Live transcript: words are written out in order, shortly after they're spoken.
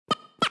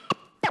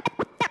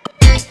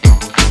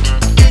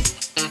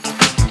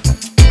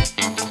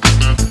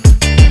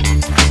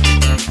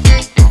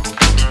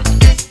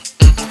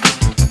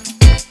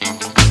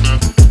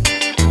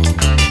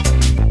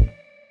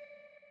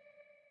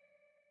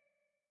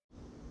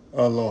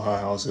Aloha,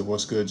 how's it?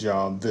 What's good,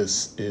 y'all?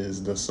 This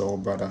is the Soul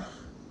Brother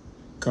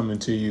coming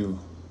to you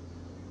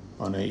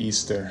on a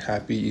Easter.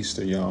 Happy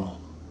Easter, y'all.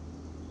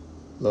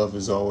 Love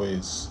as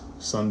always.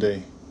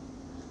 Sunday,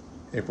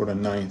 April the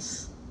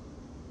 9th,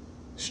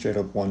 straight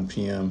up 1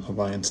 p.m.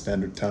 Hawaiian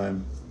Standard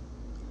Time.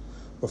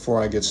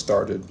 Before I get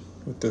started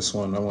with this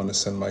one, I want to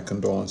send my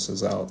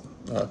condolences out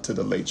to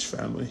the Leitch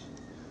family.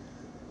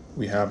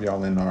 We have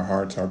y'all in our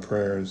hearts, our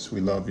prayers. We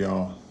love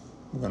y'all.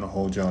 We're going to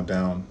hold y'all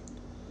down.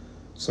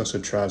 Such a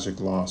tragic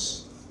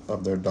loss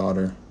of their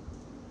daughter,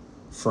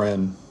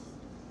 friend.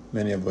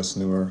 Many of us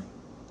knew her.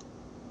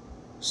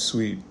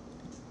 Sweet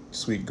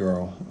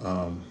girl.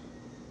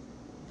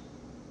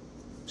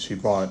 She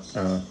fought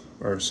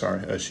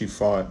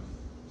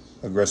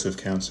aggressive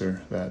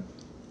cancer that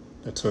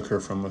took her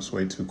from us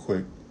way too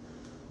quick.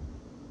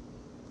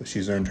 But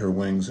she's earned her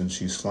wings and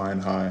she's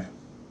flying high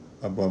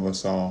above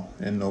us all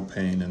in no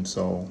pain. And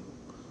so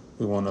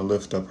we want to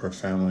lift up her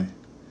family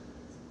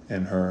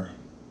and her.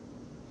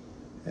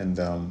 And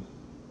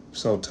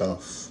so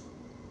tough,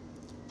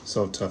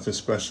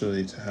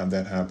 especially to have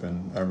that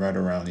happen right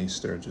around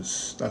Easter.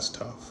 Just, that's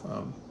tough.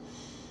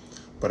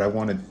 But I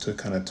wanted to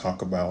kind of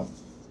talk about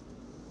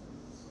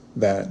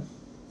that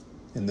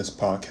in this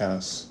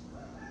podcast.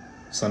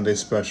 Sunday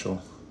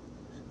special,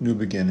 new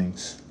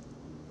beginnings.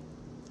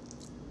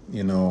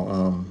 I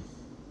know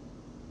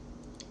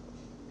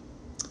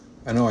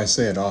I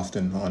say it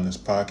often on this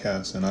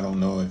podcast, and I don't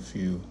know if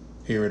you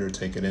hear it or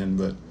take it in,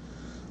 but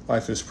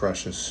life is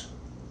precious.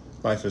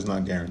 Life is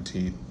not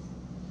guaranteed.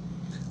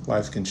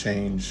 Life can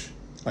change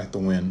like the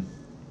wind.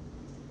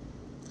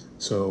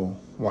 So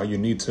while you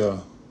need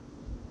to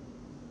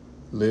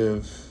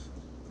live,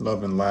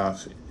 love, and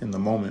laugh in the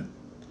moment,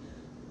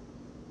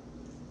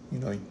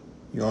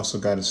 you also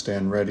got to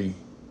stand ready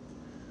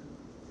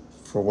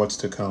for what's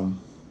to come.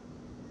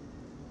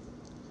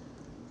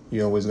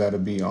 You always got to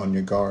be on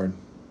your guard.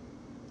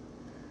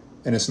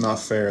 And it's not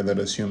fair that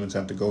us humans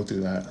have to go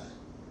through that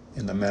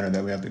in the manner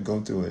that we have to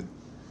go through it.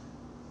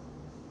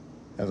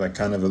 As I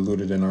kind of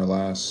alluded in our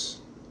last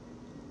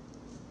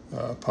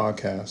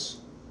podcast,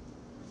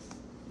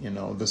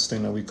 this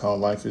thing that we call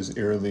life is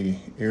eerily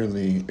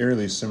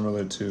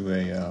similar to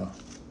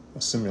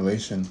a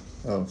simulation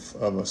of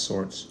a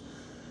sorts.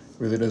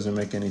 Really doesn't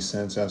make any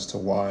sense as to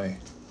why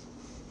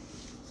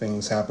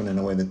things happen in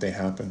the way that they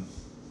happen.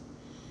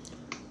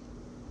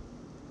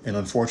 And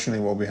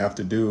unfortunately, what we have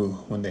to do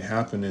when they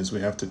happen is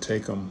we have to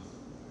take them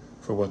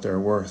for what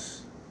they're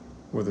worth,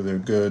 whether they're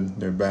good,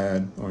 they're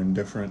bad, or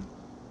indifferent.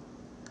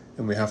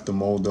 And we have to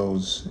mold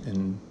those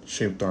and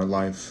shape our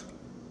life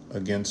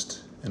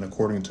against and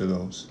according to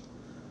those,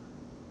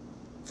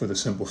 for the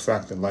simple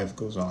fact that life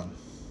goes on.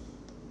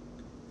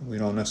 We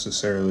don't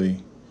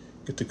necessarily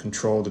get to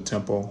control the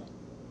tempo.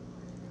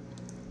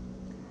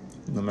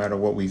 No matter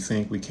what we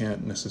think, we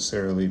can't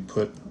necessarily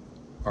put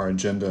our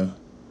agenda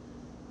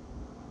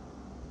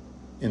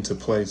into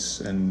place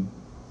and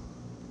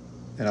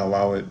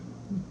allow it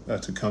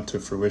to come to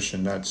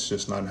fruition. That's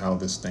just not how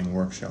this thing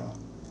works, y'all.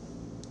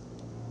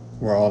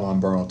 We're all on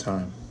borrowed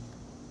time.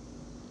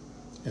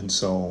 And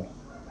so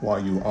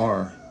while you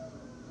are,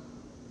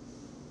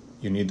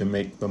 you need to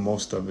make the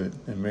most of it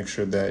and make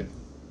sure that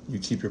you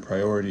keep your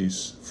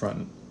priorities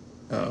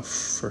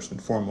first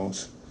and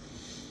foremost.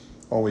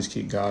 Always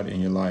keep God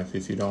in your life.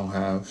 If you don't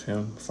have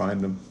him, find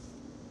him.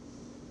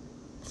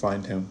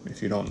 Find him.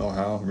 If you don't know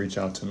how, reach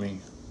out to me.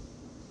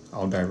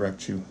 I'll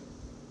direct you.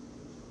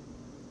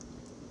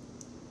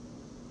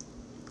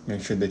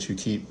 Make sure that you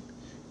keep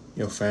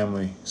your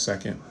family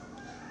second.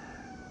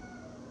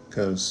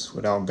 Because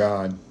without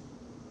God,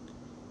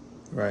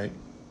 right,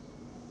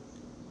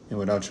 and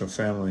without your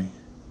family,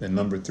 then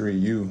number 3,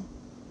 you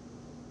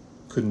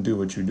couldn't do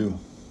what you do.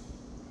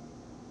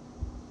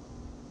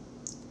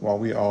 While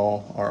we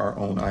all are our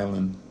own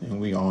island, and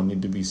we all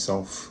need to be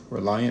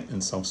self-reliant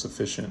and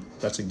self-sufficient,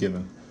 that's a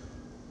given.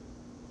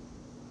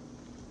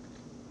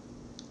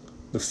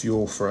 The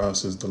fuel for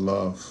us is the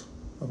love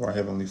of our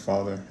Heavenly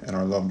Father and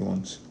our loved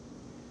ones.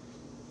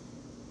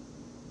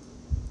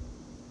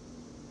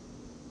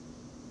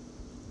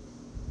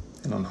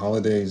 And on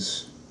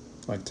holidays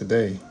like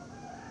today,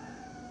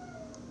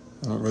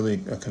 I don't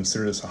really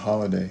consider this a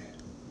holiday,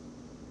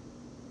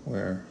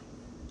 where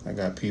I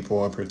got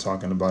people up here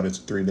talking about it's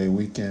a 3-day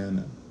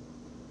weekend,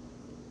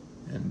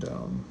 and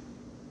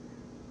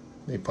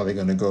they probably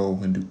gonna go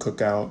and do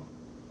cookout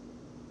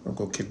or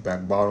go kick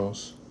back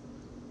bottles.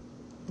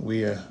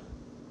 We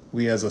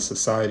as a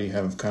society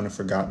have kind of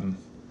forgotten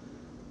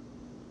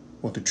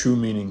what the true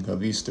meaning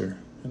of Easter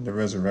and the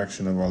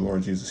resurrection of our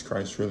Lord Jesus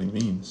Christ really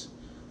means.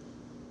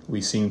 We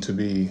seem to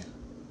be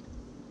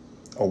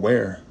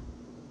aware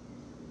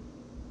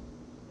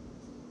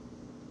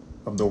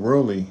of the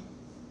worldly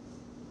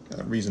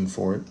reason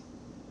for it,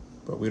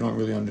 but we don't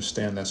really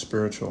understand that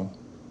spiritual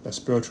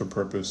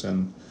purpose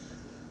and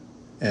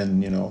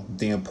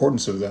the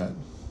importance of that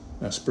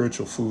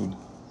spiritual food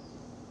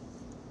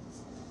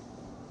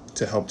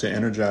to help to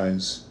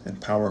energize,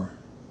 empower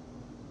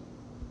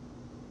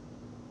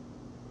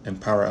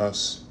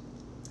us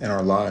in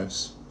our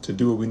lives to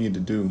do what we need to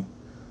do,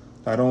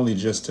 not only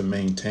just to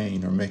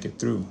maintain or make it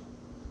through,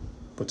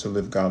 but to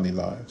live godly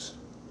lives.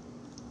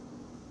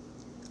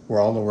 We're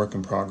all a work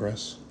in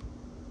progress.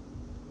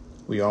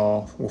 We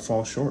all will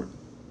fall short.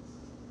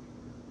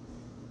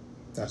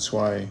 That's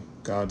why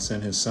God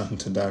sent his son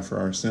to die for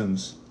our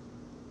sins.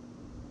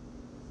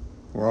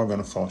 We're all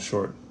going to fall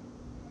short,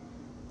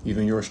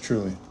 even yours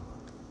truly.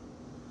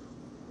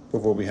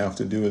 But what we have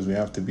to do is we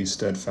have to be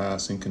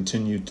steadfast and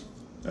continue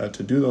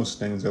to do those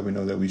things that we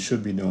know that we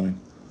should be doing,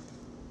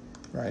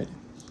 right?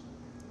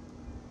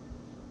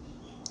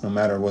 No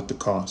matter what the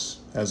cost.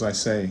 As I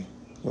say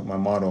with my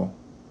motto,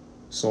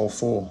 soul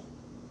full.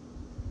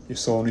 Your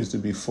soul needs to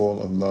be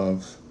full of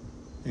love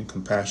and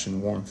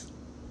compassion, warmth,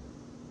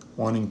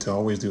 wanting to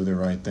always do the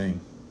right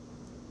thing.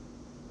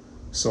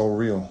 Soul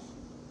real,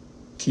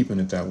 keeping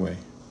it that way.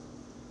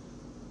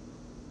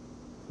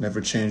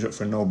 Never change up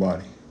for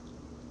nobody.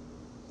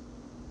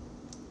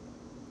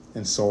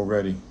 And soul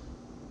ready,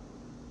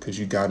 because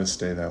you got to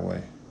stay that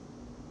way.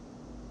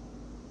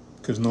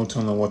 Because no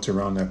telling what's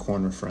around that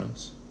corner,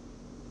 friends.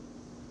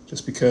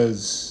 Just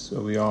because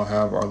we all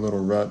have our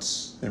little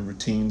ruts and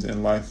routines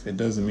in life, it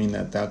doesn't mean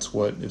that that's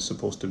what is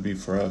supposed to be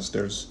for us.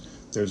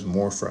 There's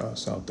more for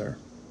us out there.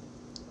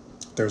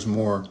 There's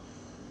more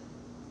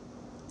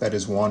that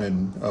is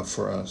wanted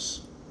for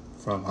us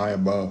from high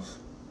above.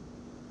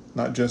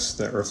 Not just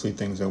the earthly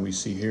things that we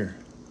see here.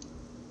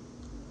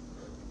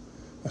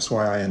 That's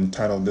why I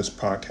entitled this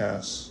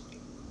podcast,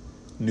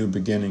 New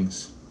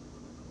Beginnings.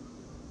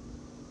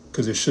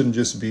 Because it shouldn't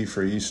just be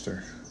for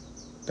Easter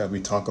that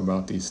we talk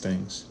about these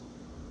things,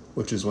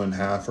 which is when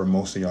half or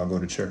most of y'all go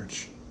to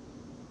church.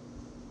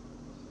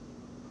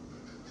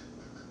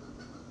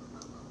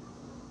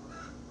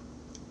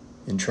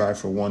 And try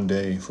for one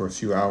day, for a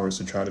few hours,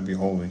 to try to be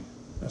holy.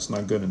 That's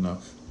not good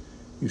enough.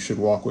 You should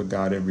walk with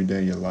God every day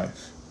of your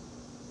life.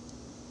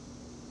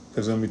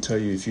 Because let me tell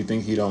you, if you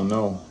think he don't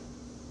know,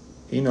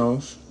 he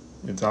knows.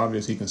 It's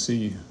obvious he can see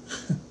you.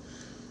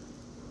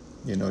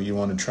 You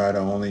want to try to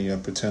only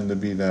pretend to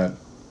be that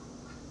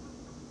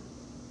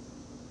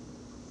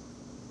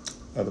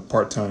the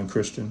part-time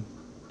Christian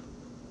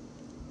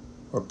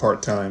or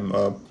part-time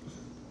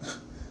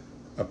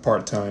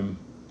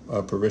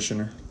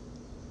parishioner.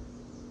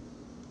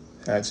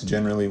 That's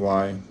generally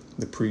why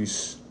the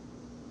priests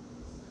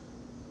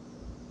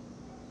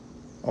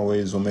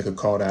always will make a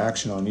call to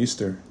action on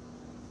Easter.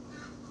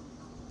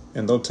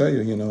 And they'll tell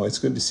you, it's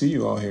good to see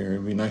you all here.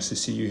 It'd be nice to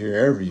see you here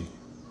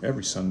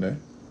every Sunday.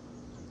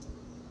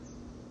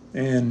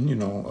 And,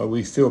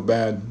 we feel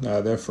bad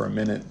there for a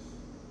minute.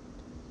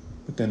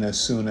 But then as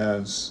soon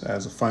as a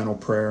final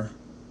prayer,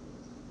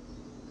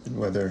 and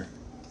whether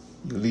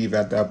you leave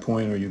at that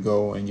point or you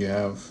go and you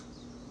have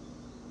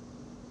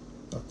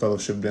a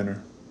fellowship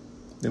dinner,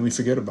 then we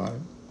forget about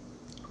it.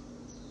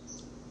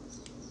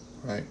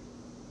 Right?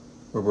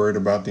 We're worried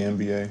about the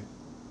NBA,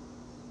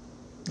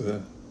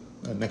 the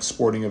next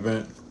sporting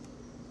event,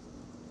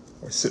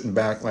 or sitting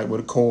back like with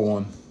a cold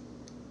one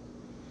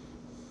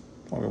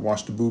while we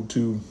watch the boob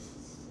tube.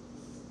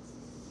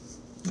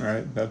 All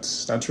right,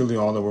 that's really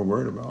all that we're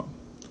worried about.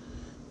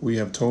 We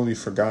have totally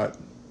forgot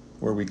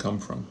where we come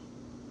from,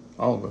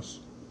 all of us.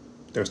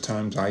 There's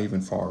times I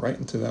even fall right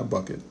into that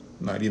bucket.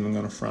 Not even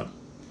gonna front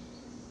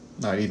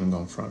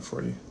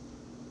for you.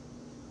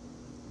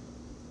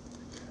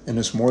 And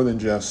it's more than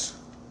just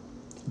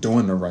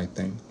doing the right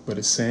thing, but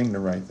it's saying the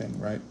right thing,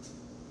 right?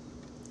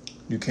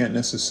 You can't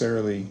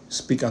necessarily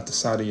speak out the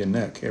side of your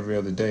neck every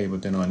other day,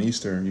 but then on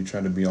Easter you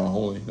try to be all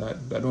holy.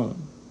 That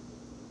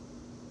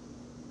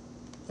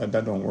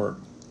don't work.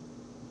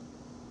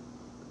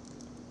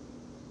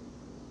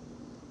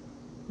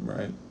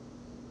 Right?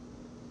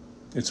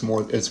 It's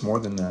more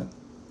than that.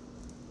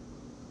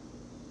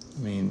 I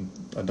mean,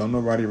 don't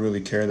nobody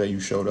really care that you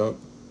showed up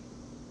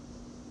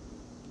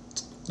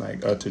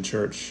to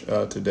church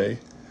today,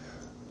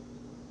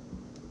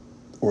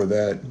 or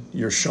that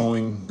you're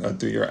showing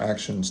through your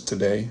actions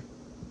today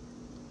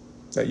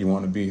that you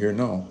want to be here.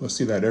 No, let's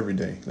see that every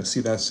day. Let's see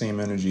that same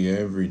energy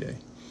every day.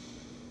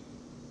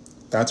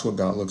 That's what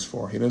God looks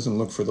for. He doesn't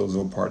look for those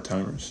little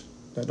part-timers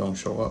that don't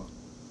show up.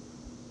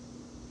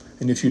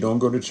 And if you don't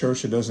go to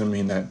church, it doesn't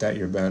mean that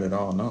you're bad at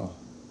all. No.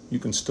 You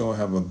can still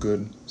have a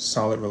good,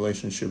 solid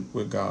relationship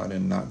with God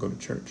and not go to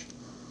church.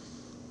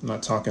 I'm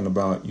not talking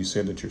about you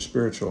say that you're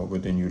spiritual,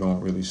 but then you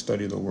don't really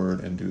study the word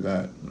and do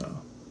that.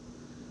 No.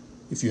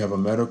 If you have a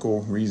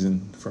medical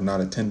reason for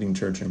not attending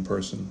church in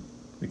person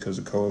because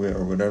of COVID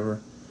or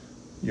whatever,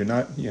 you're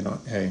not,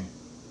 hey,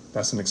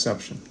 that's an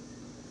exception.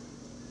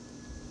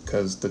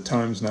 Because the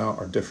times now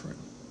are different.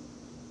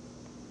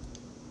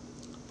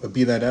 But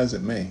be that as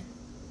it may,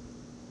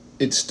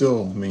 it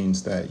still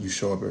means that you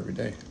show up every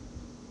day.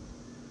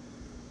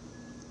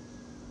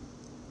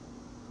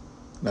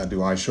 Now,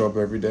 do I show up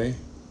every day?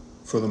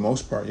 For the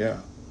most part,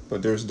 yeah.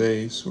 But there's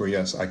days where,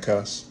 yes, I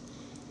cuss.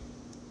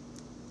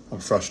 I'm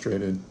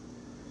frustrated.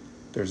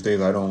 There's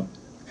days I don't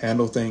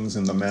handle things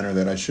in the manner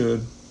that I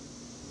should.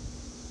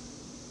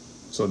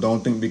 So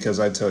don't think because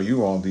I tell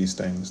you all these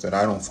things that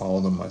I don't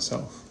follow them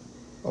myself.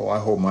 Oh, I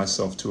hold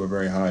myself to a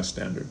very high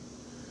standard.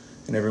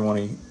 And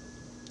everybody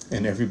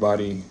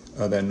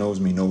that knows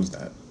me knows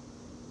that.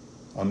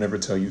 I'll never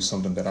tell you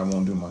something that I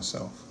won't do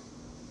myself.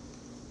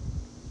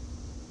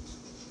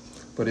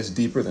 But it's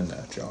deeper than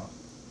that, y'all.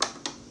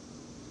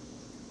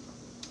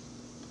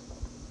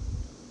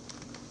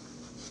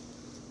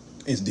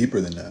 It's deeper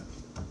than that.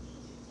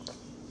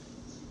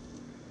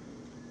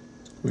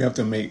 We have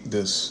to make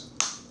this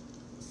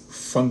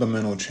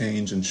fundamental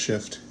change and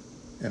shift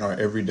in our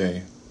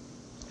everyday,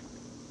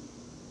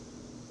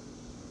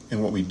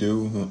 in what we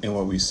do, in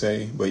what we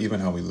say, but even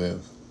how we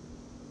live.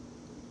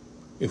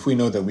 If we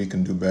know that we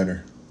can do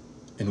better,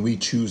 and we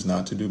choose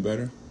not to do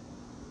better,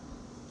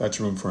 that's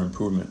room for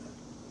improvement.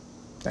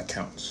 That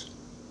counts.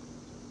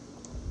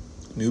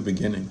 New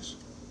beginnings.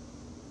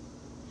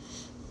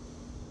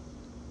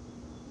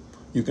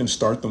 You can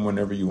start them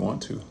whenever you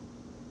want to.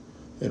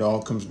 It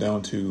all comes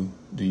down to,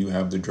 do you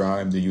have the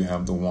drive? Do you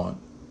have the want?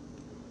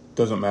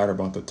 Doesn't matter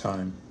about the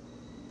time,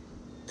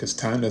 because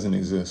time doesn't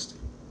exist.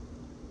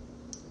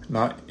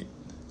 Not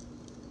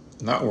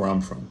where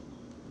I'm from.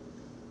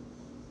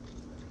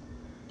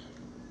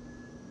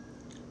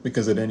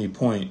 Because at any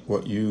point,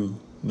 what you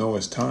know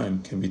as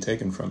time can be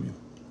taken from you.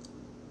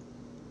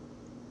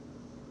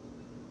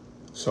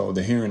 So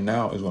the here and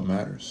now is what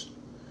matters.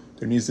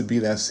 There needs to be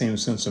that same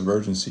sense of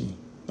urgency,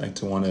 like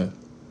to want to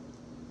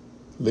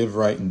live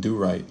right and do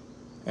right,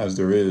 as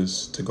there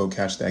is to go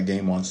catch that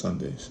game on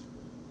Sundays.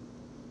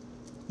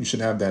 You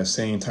should have that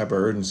same type of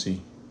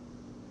urgency.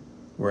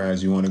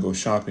 Whereas you want to go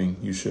shopping,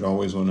 you should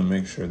always want to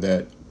make sure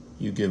that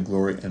you give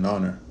glory and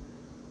honor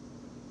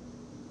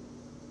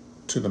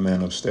to the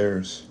man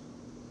upstairs.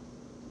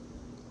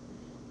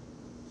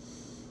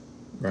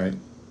 Right?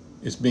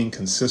 It's being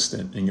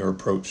consistent in your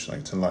approach,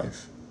 like, to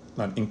life,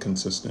 not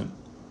inconsistent.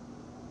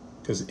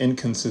 Because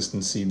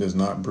inconsistency does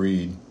not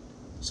breed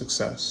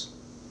success.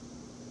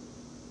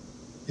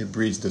 It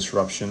breeds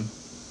disruption,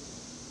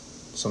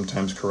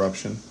 sometimes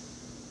corruption,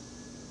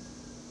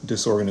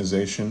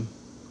 disorganization,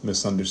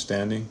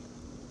 misunderstanding.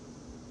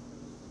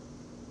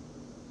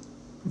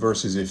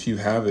 Versus if you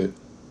have it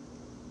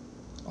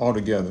all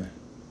together.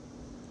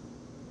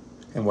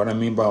 And what I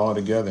mean by all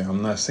together,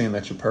 I'm not saying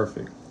that you're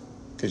perfect,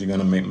 because you're going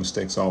to make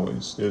mistakes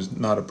always. There's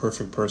not a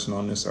perfect person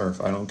on this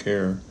earth. I don't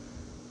care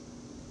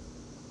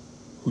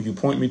who you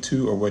point me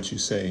to or what you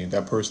say.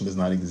 That person does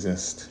not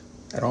exist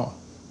at all.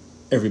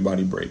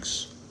 Everybody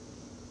breaks.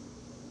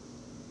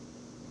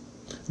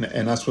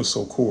 And that's what's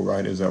so cool,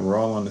 right? Is that we're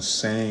all on the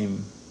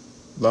same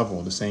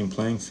level, the same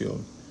playing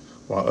field.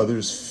 While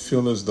others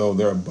feel as though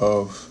they're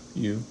above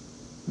you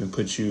and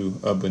put you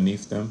up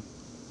beneath them.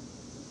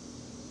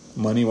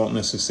 Money won't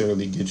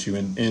necessarily get you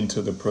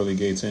into the pearly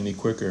gates any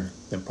quicker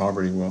than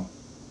poverty will.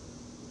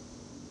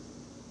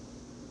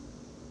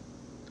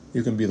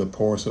 You can be the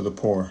poorest of the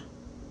poor,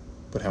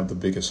 but have the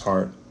biggest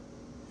heart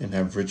and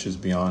have riches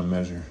beyond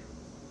measure.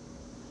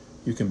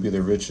 You can be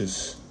the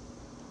richest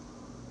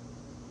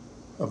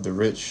of the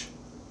rich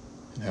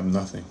and have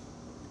nothing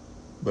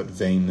but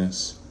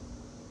vainness.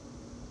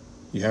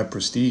 You have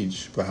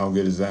prestige, but how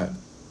good is that?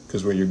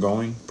 Because where you're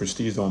going,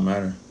 prestige don't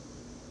matter.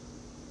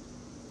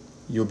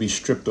 You'll be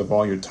stripped of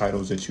all your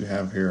titles that you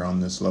have here on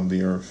this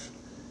lovely earth.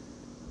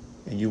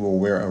 And you will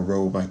wear a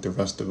robe like the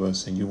rest of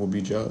us, and you will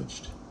be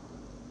judged.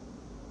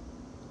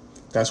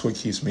 That's what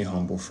keeps me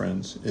humble,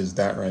 friends, is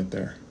that right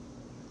there.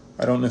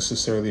 I don't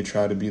necessarily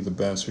try to be the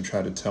best or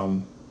try to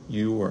tell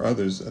you or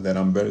others that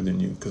I'm better than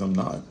you, because I'm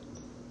not.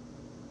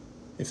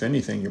 If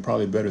anything, you're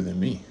probably better than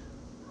me.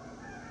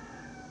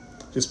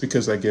 Just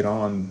because I get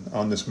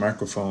on this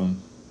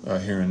microphone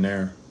here and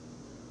there,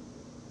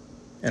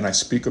 and I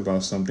speak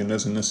about something,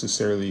 doesn't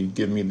necessarily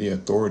give me the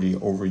authority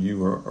over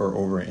you or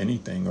over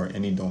anything or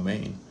any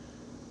domain,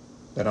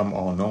 that I'm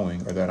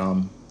all-knowing or that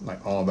I'm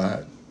like all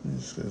that.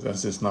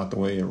 That's just not the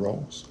way it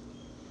rolls.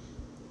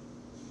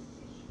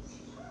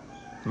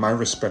 My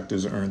respect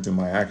is earned through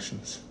my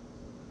actions,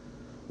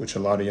 which a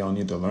lot of y'all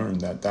need to learn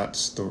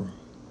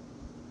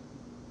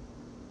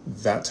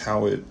that's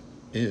how it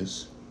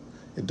is.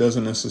 It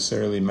doesn't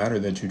necessarily matter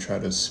that you try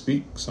to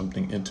speak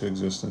something into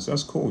existence.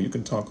 That's cool. You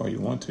can talk all you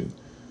want to.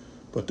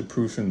 But the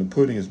proof in the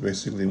pudding is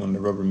basically when the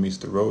rubber meets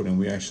the road and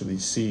we actually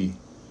see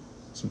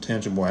some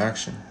tangible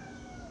action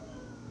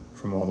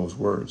from all those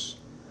words.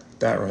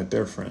 That right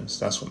there, friends,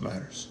 that's what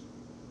matters.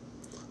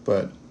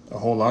 But a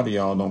whole lot of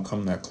y'all don't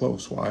come that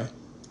close. Why?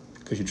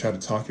 Because you try to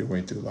talk your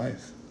way through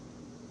life.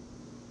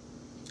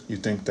 You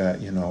think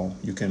that,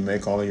 you can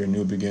make all of your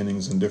new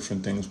beginnings and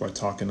different things by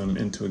talking them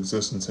into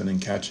existence and then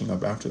catching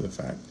up after the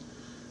fact.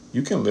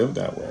 You can live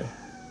that way.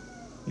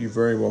 You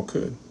very well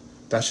could.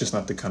 That's just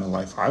not the kind of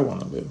life I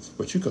want to live,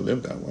 but you could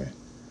live that way.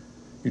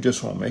 You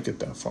just won't make it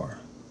that far.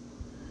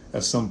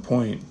 At some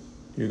point,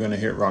 you're going to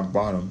hit rock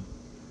bottom,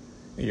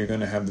 and you're going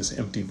to have this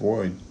empty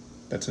void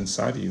that's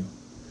inside of you,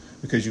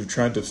 because you've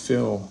tried to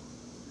fill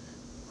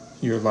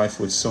your life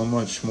with so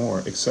much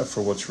more except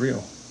for what's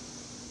real,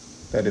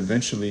 that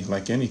eventually,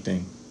 like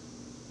anything,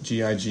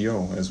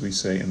 G-I-G-O, as we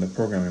say in the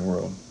programming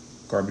world,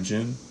 garbage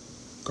in,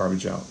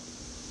 garbage out.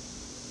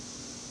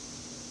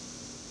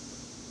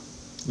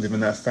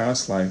 Living that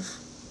fast life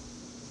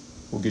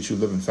will get you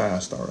living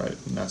fast, all right,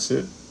 and that's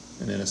it,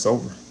 and then it's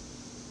over.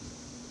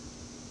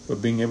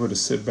 But being able to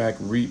sit back,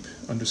 reap,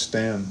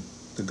 understand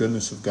the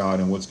goodness of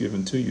God and what's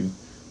given to you,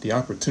 the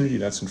opportunity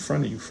that's in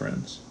front of you,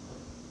 friends.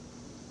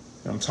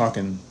 And I'm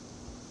talking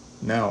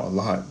now a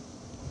lot.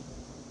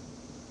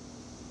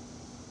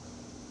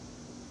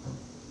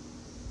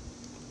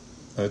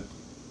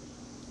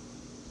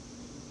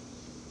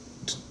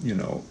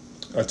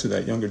 To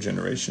that younger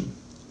generation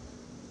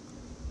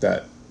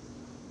that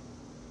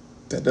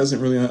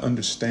doesn't really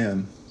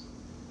understand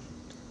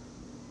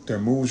their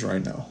moves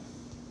right now.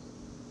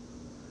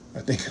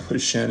 I think it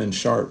was Shannon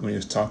Sharp when he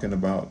was talking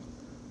about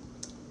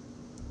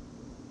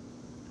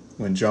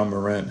when John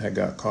Morant had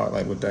got caught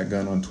like with that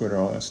gun on Twitter,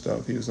 all that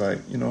stuff. He was like,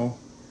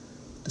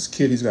 this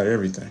kid, he's got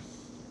everything,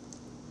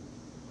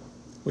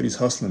 but he's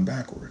hustling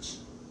backwards.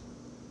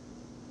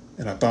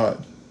 And I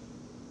thought,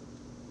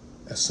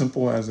 as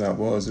simple as that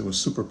was, it was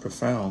super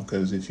profound,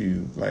 because if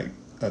you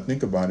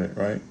think about it,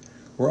 right?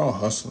 We're all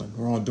hustling.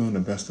 We're all doing the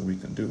best that we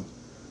can do,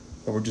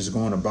 but we're just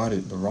going about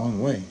it the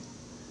wrong way.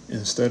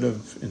 Instead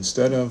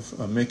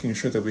of making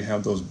sure that we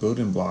have those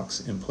building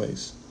blocks in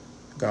place,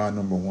 God,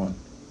 number one.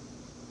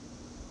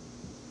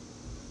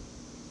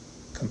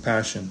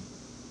 Compassion,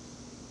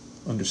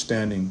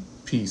 understanding,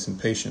 peace, and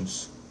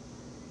patience,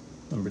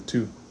 number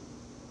two.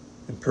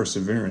 And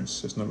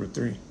perseverance is number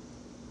three.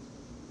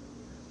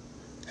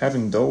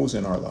 Having those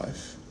in our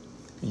life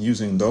and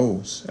using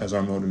those as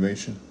our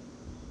motivation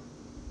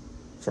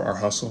for our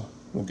hustle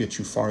will get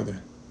you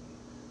farther,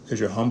 because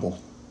you're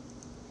humble.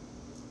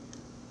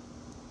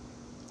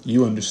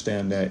 You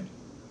understand that it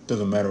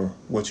doesn't matter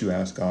what you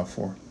ask God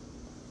for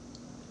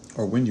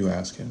or when you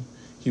ask him,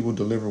 he will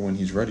deliver when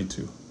he's ready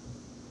to.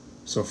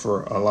 So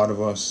for a lot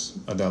of us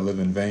that live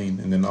in vain,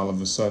 and then all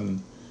of a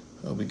sudden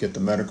we get the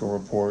medical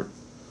report,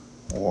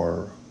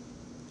 or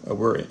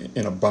we're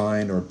in a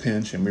bind or a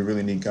pinch and we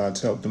really need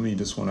God's help, then we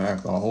just want to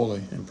act all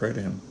holy and pray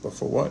to him. But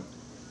for what?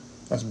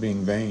 That's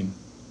being vain.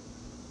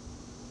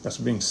 That's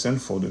being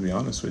sinful, to be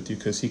honest with you,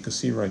 because he could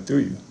see right through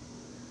you.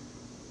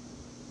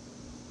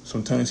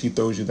 Sometimes he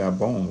throws you that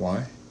bone.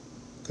 Why?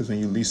 Because when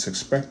you least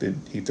expect it,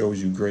 he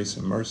throws you grace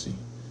and mercy,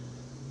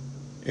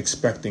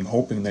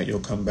 hoping that you'll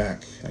come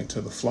back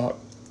to the flock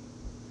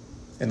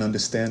and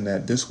understand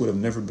that this would have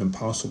never been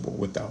possible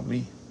without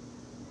me.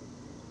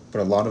 But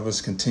a lot of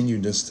us continue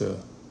just to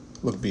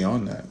look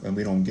beyond that, and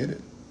we don't get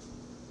it.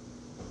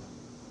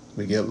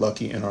 We get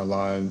lucky in our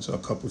lives a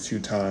few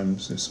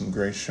times, there's some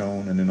grace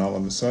shown, and then all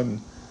of a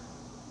sudden,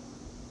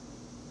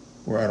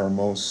 we're at our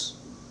most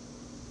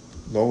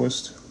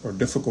lowest or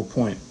difficult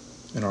point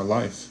in our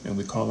life, and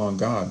we call on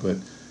God. But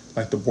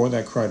like the boy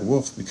that cried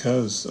wolf,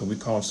 because we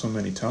call so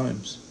many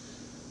times,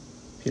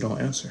 he don't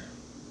answer.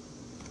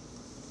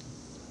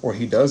 Or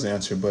he does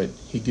answer, but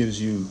he gives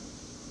you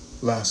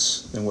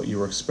less than what you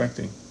were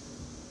expecting.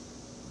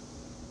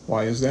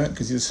 Why is that?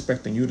 Because he's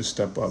expecting you to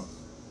step up.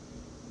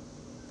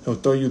 He'll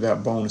throw you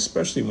that bone,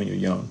 especially when you're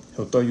young.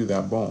 He'll throw you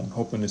that bone,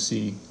 hoping to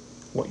see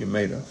what you're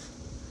made of.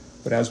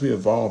 But as we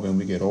evolve and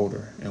we get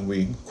older and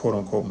we quote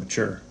unquote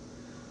mature,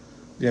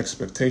 the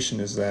expectation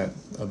is that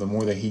the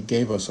more that he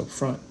gave us up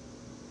front,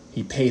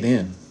 he paid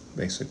in,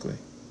 basically.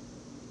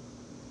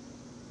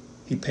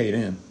 He paid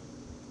in.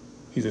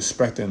 He's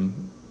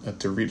expecting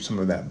to reap some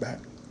of that back.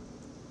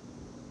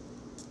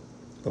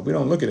 But we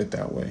don't look at it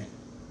that way.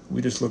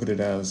 We just look at it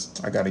as,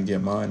 I got to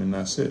get mine, and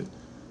that's it.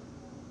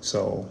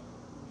 So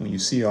when you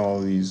see all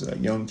these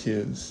young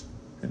kids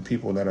and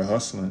people that are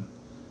hustling,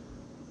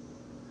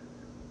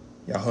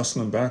 y'all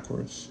hustling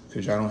backwards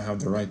because y'all don't have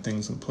the right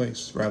things in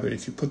place. Rather,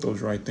 if you put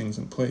those right things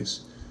in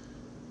place,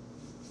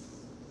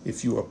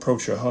 if you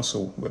approach your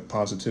hustle with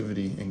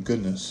positivity and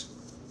goodness,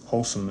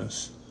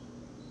 wholesomeness,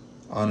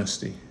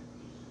 honesty,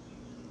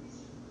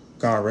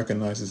 God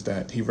recognizes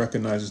that. He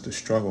recognizes the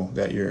struggle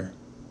that you're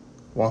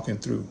walking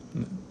through.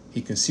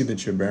 He can see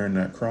that you're bearing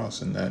that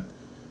cross and that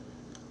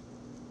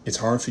it's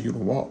hard for you to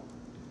walk,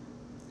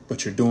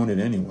 but you're doing it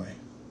anyway.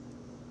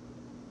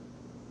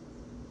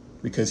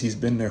 Because he's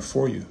been there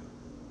for you.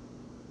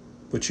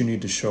 But you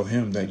need to show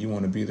him that you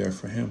want to be there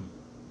for him.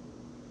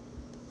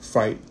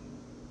 Fight,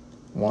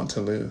 want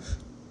to live,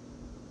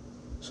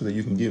 so that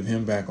you can give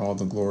him back all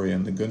the glory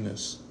and the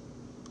goodness.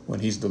 When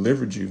he's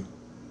delivered you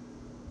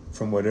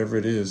from whatever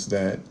it is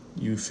that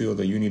you feel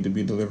that you need to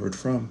be delivered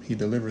from, he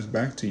delivers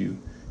back to you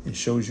and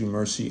shows you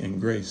mercy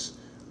and grace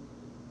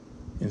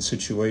in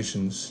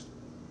situations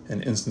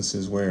and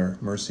instances where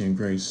mercy and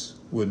grace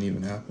wouldn't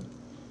even happen.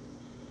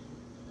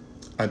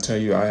 I tell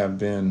you, I have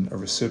been a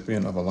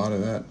recipient of a lot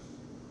of that.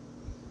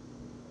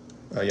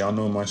 Y'all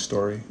know my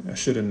story. I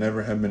should have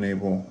never have been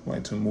able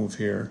to move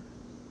here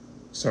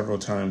several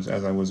times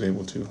as I was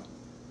able to.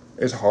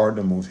 It's hard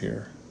to move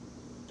here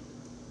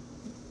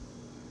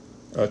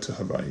to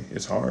Hawaii.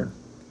 It's hard.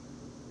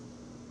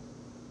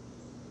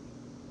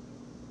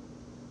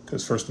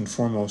 Because first and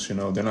foremost,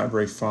 they're not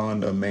very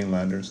fond of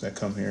mainlanders that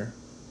come here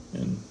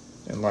and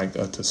like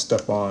to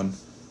step on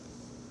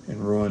and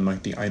ruin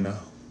like the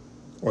aina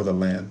or the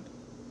land.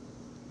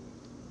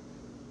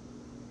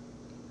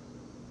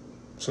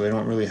 So they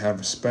don't really have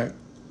respect.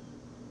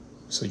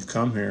 So you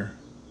come here,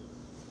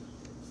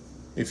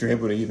 if you're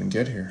able to even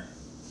get here.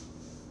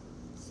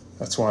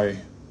 That's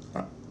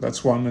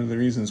one of the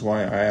reasons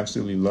why I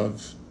absolutely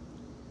love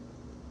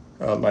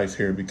life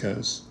here,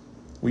 because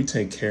we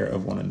take care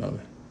of one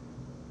another.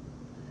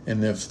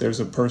 And if there's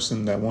a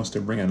person that wants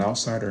to bring an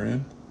outsider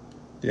in,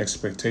 the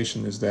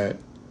expectation is that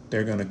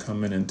they're going to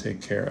come in and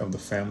take care of the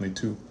family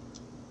too.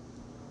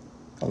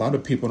 A lot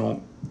of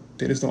people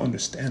they just don't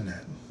understand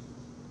that.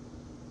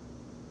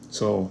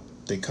 So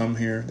they come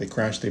here, they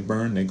crash, they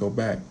burn, they go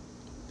back.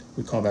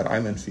 We call that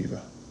island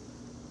fever.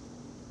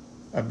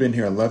 I've been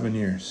here 11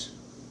 years.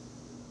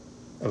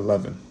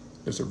 11.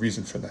 There's a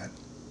reason for that.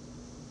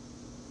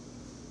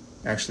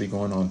 Actually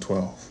going on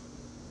 12.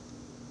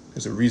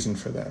 There's a reason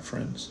for that,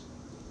 friends.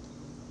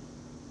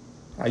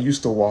 I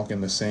used to walk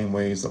in the same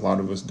ways a lot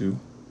of us do.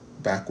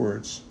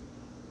 Backwards,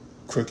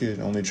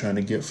 crooked, only trying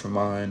to get for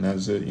mine,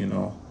 as it,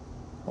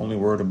 only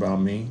worried about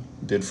me,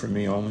 did for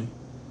me only.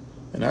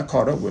 And that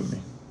caught up with me.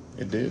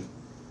 It did.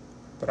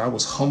 But I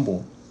was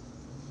humble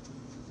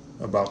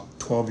about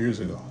 12 years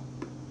ago.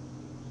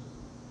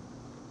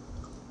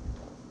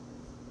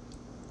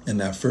 In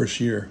that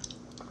first year,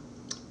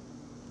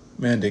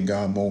 man, did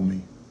God mold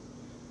me.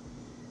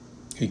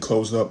 He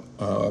closed up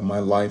my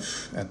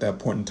life at that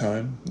point in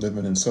time,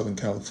 living in Southern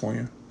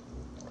California.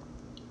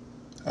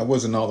 I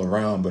wasn't all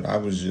around, but I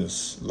was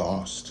just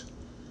lost,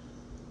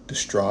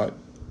 distraught,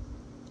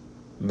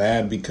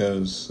 mad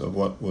because of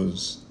what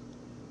was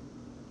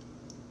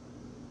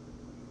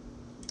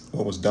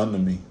done to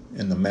me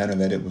in the manner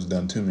that it was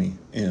done to me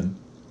in.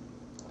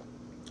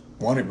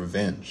 Wanted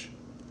revenge.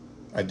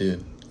 I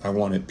did. I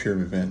wanted pure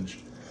revenge.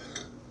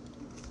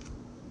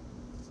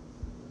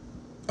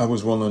 I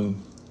was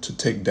willing to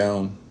take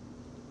down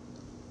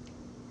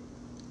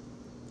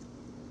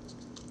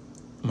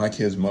my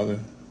kid's mother.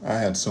 I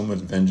had so much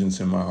vengeance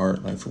in my heart,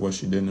 for what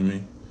she did to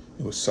me.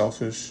 It was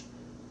selfish.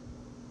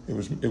 It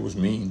was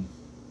mean.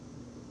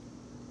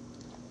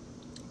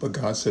 But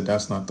God said,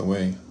 that's not the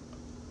way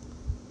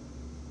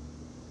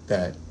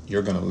that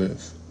you're going to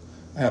live.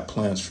 I have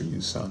plans for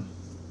you, son.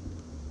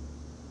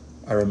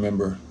 I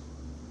remember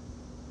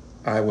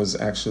I was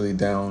actually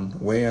down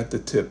way at the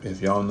tip,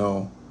 if y'all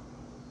know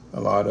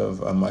a lot of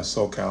my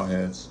SoCal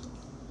heads.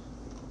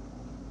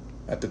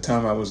 At the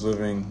time, I was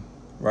living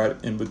right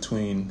in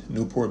between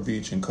Newport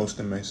Beach and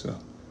Costa Mesa,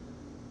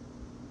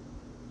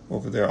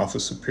 over there off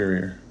of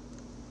Superior.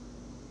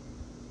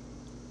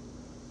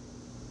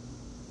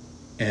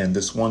 And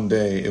this one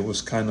day, it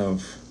was kind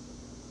of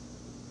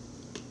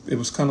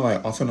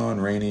like off and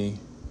on rainy,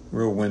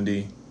 real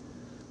windy,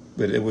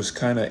 but it was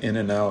kind of in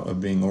and out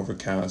of being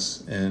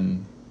overcast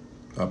and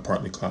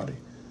partly cloudy.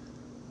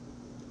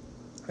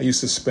 I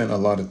used to spend a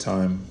lot of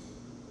time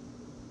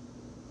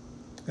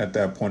at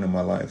that point in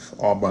my life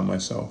all by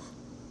myself.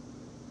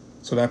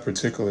 So that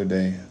particular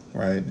day,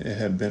 right, it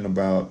had been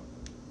about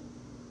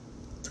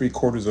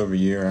 3/4 of a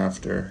year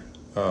after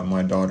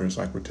my daughters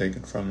were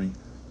taken from me.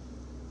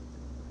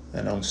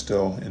 And I'm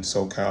still in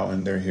SoCal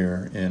and they're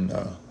here in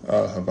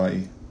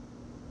Hawaii.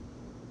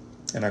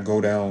 And I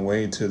go down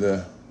way to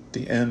the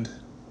end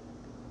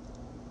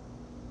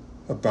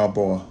of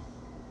Balboa,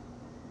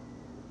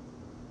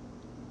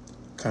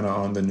 kind of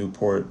on the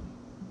Newport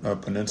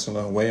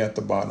Peninsula, way at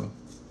the bottom,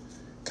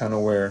 kind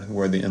of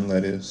where the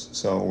inlet is.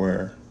 So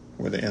where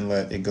the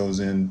inlet, it goes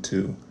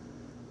into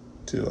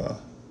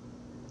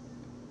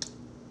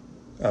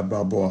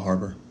Balboa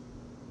Harbor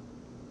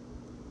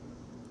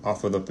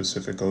off of the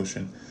Pacific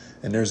Ocean.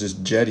 And there's this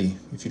jetty.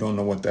 If you don't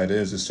know what that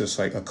is, it's just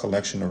like a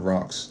collection of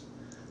rocks.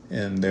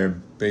 And they're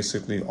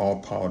basically all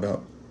piled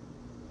up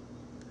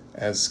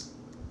as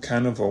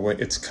kind of a way.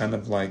 It's kind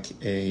of like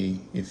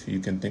if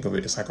you can think of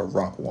it, it's like a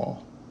rock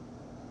wall.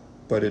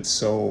 But it's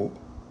so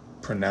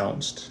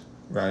pronounced,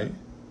 right,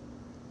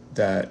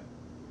 that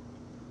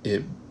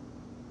it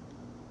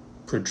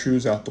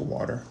protrudes out the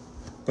water,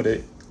 but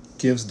it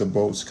gives the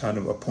boats kind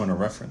of a point of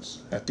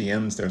reference. At the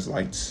ends, there's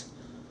lights,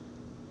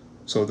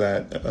 so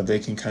that they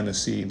can kind of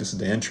see this is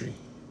the entry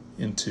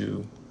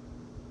into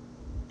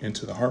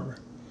the harbor.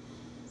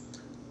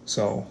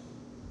 So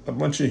a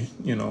bunch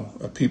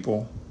of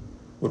people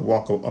would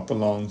walk up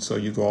along. So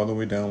you go all the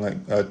way down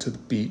to the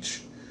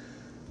beach,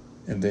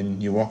 and then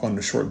you walk on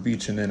the short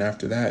beach, and then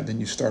after that, then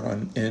you start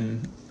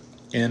in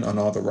on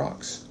all the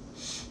rocks.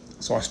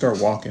 So I start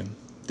walking.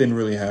 Didn't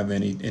really have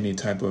any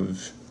type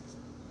of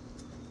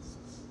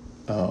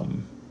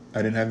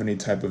I didn't have any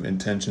type of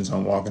intentions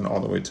on walking all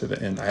the way to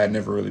the end. I had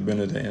never really been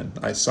to the end.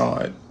 I saw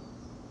it,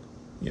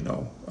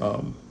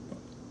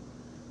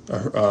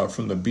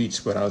 from the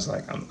beach, but I was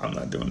like, I'm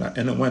not doing that.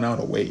 And it went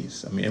out of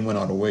ways.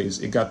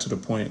 It got to the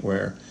point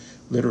where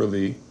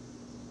literally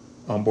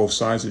on both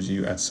sides of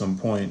you, at some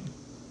point,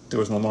 there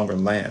was no longer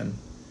land.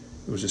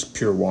 It was just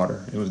pure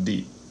water. It was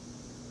deep.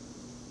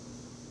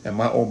 And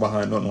my old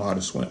behind don't know how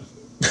to swim.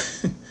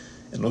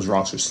 And those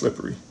rocks are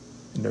slippery.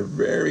 And they're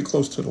very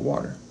close to the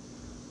water.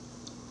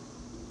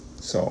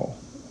 So,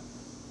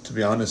 to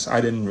be honest,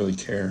 I didn't really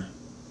care.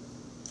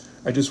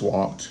 I just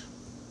walked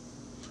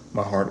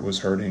My heart was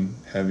hurting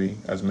heavy.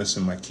 I was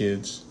missing my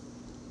kids.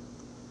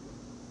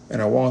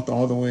 And I walked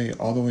all the way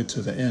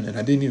to the end, and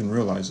I didn't even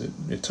realize it.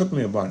 It took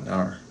me about an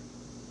hour.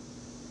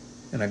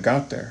 And I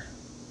got there.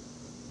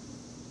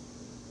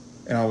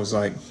 And I was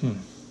like,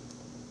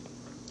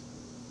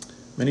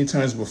 Many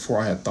times before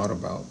I had thought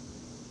about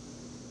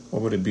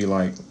what would it be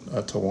like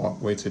to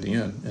walk way to the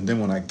end. And then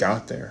when I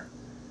got there,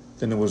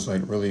 then it was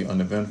like really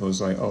uneventful. It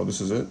was like, oh,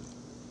 this is it.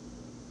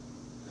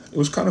 It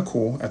was kind of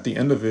cool. At the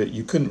end of it,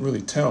 you couldn't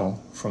really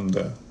tell from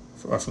the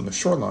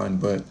shoreline,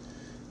 but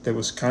there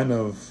was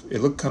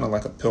it looked kind of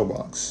like a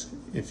pillbox,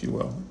 if you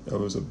will. There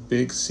was a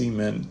big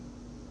cement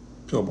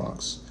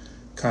pillbox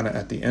kind of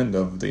at the end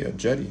of the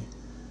jetty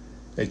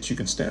that you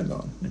can stand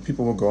on. And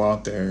people will go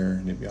out there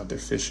and they'd be out there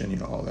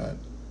fishing, all that.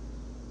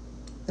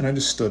 And I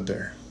just stood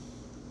there.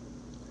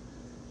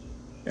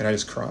 And I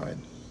just cried.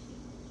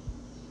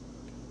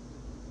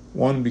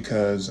 One,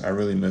 because I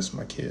really missed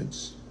my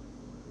kids.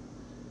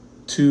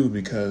 Two,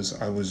 because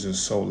I was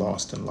just so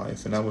lost in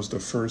life. And that was the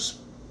first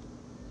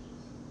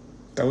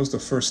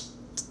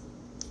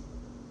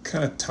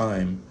kind of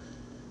time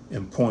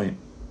and point.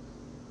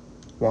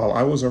 While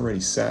I was already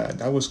sad,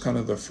 that was kind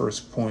of the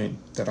first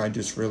point that I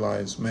just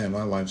realized, man,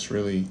 my life's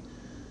really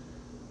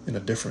in a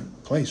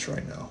different place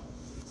right now.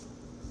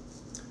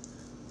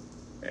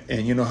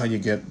 And you know how you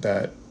get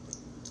that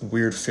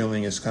weird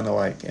feeling? It's kind of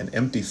like an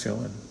empty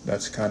feeling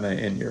that's kind of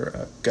in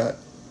your gut.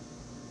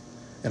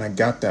 And I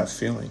got that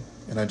feeling,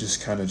 and I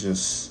just kind of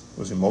just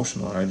was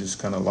emotional, and I just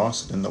kind of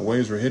lost it, and the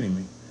waves were hitting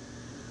me.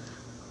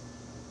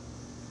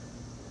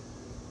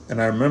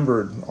 And I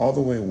remembered all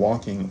the way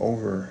walking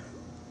over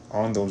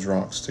on those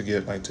rocks to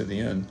get to the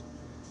end.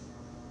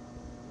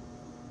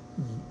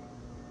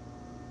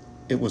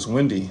 It was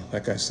windy,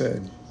 like I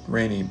said,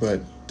 rainy,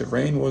 but the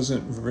rain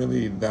wasn't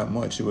really that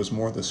much. It was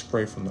more the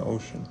spray from the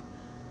ocean.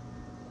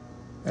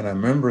 And I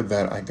remember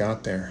that I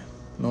got there,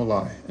 no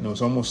lie, and it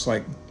was almost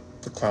like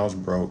the clouds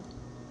broke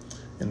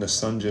and the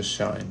sun just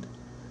shined.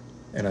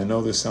 And I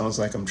know this sounds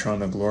like I'm trying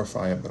to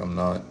glorify it, but I'm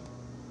not.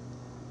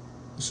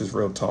 This is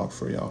real talk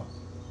for y'all.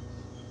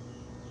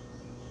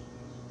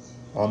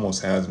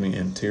 Almost has me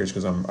in tears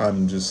because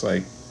I'm just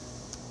like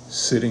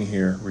sitting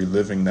here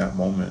reliving that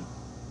moment.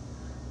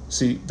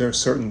 See, there are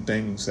certain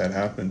things that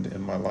happened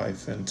in my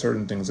life and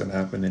certain things that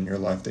happened in your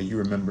life that you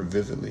remember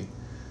vividly.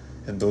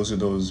 And those are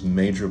those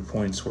major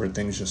points where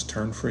things just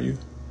turn for you.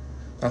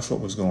 That's what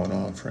was going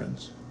on,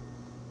 friends.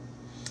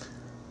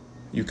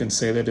 You can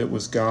say that it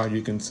was God.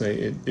 You can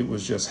say it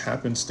was just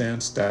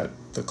happenstance that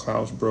the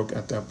clouds broke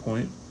at that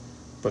point.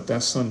 But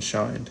that sun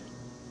shined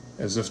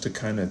as if to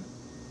kind of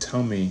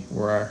tell me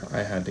where I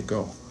had to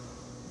go.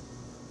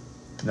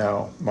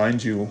 Now,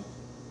 mind you,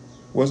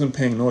 wasn't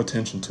paying no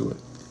attention to it.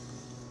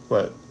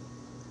 But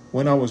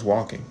when I was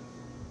walking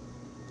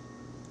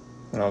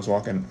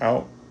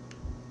out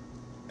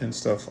and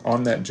stuff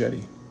on that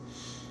jetty,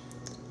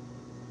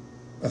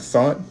 a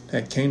thought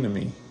had came to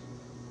me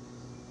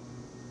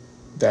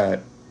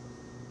that,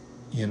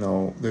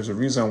 there's a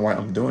reason why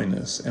I'm doing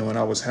this. And when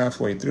I was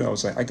halfway through, I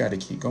was like, I got to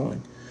keep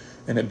going.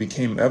 And it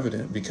became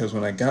evident because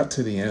when I got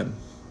to the end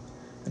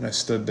and I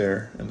stood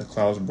there and the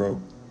clouds broke,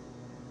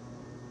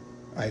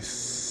 I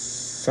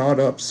thought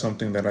up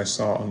something that I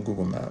saw on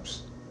Google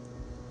Maps.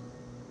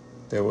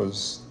 There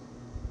was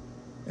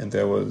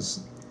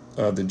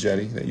the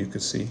jetty that you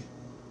could see.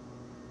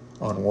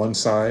 On one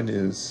side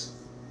is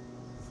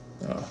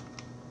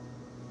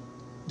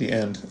the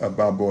end of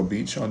Balboa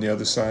Beach. On the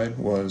other side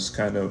was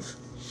kind of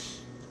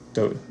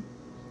the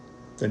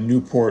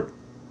Newport.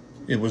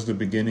 It was the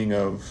beginning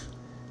of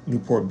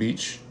Newport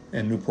Beach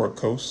and Newport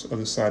Coast,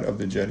 other side of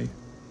the jetty.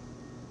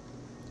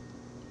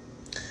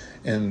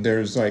 And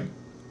there's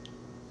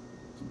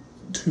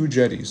two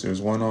jetties.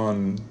 There's one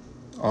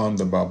on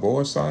the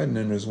Balboa side, and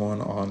then there's one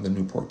on the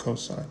Newport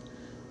Coast side.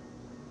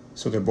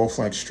 So they're both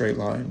like straight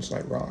lines,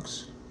 like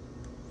rocks.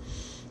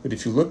 But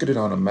if you look at it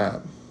on a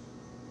map,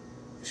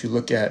 if you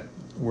look at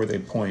where they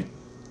point,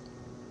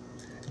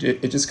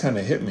 it just kind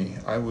of hit me.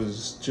 I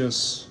was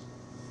just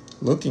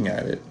looking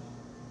at it.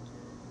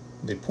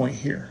 They point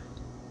here.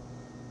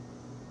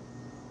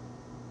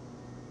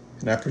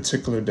 And that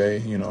particular day,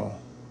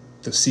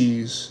 the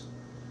seas,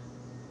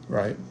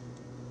 right?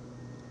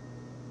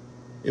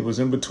 It was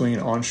in between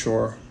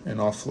onshore and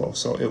offlow.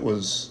 So it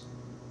was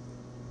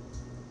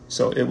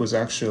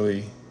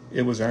actually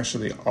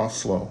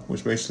offlow,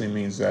 which basically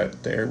means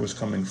that the air was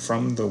coming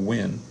from the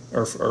wind,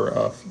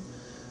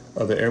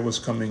 the air was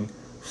coming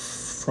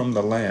from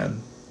the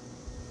land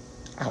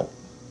out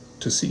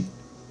to sea.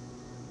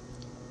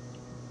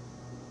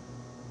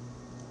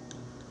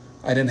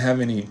 I didn't have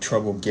any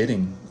trouble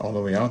getting all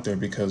the way out there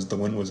because the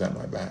wind was at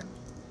my back.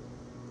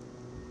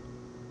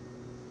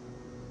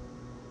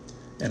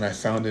 And I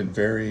found it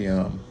very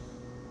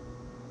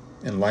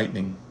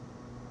enlightening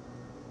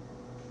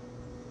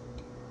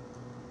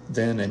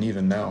then and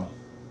even now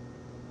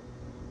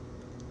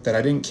that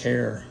I didn't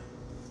care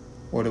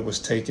what it was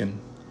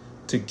taking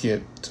to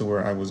get to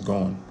where I was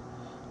going.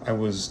 I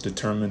was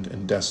determined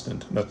and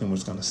destined. Nothing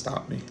was going to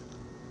stop me.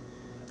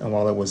 And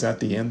while it was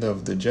at the end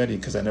of the jetty,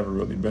 because I never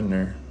really been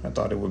there, I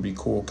thought it would be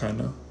cool, kind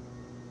of.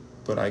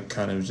 But I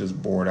kind of just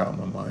bored out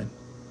my mind.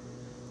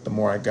 The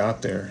more I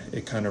got there,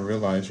 it kind of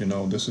realized,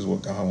 this is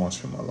what God wants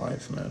for my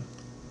life, man.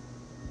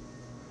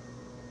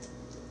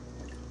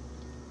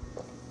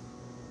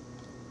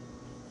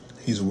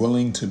 He's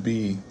willing to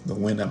be the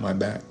wind at my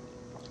back.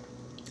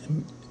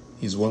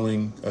 He's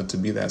willing to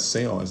be that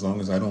sail as long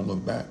as I don't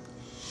look back.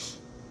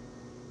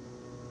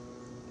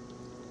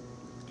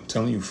 I'm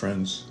telling you,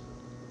 friends,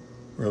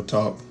 real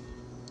talk,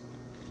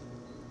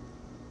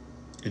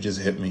 it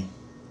just hit me.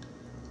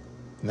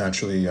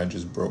 Naturally, I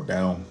just broke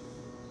down.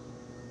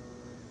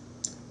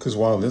 Because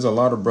while there's a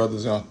lot of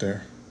brothers out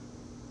there,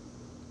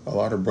 a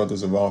lot of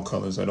brothers of all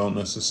colors that don't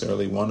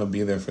necessarily want to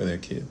be there for their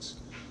kids,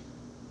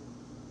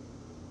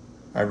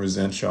 I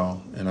resent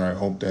y'all, and I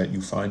hope that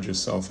you find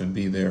yourself and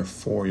be there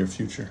for your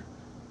future.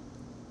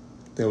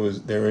 There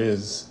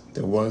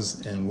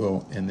was, and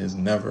will, and is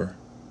never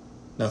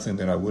nothing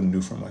that I wouldn't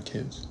do for my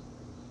kids.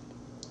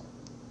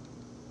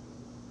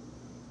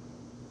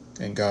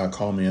 And God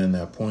called me in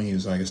that point. He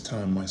was like, it's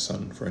time, my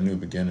son, for a new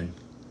beginning.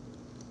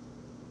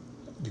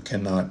 You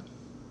cannot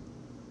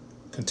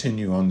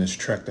continue on this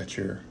trek that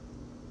you're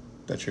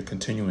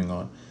continuing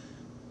on.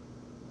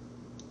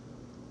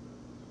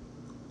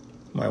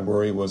 My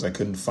worry was I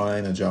couldn't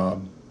find a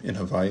job in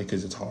Hawaii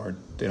because it's hard.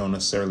 They don't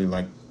necessarily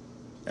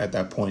at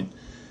that point,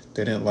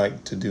 they didn't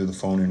like to do the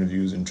phone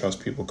interviews and trust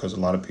people because a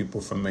lot of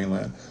people from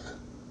mainland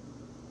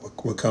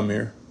would come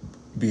here,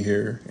 be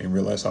here, and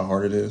realize how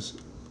hard it is,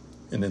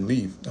 and then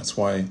leave. That's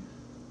why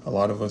a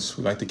lot of us,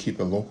 we like to keep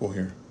it local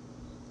here.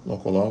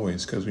 Local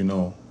always, because we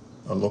know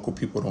local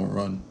people don't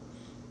run.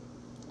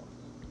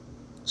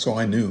 So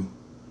I knew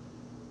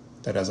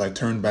that as I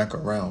turned back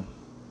around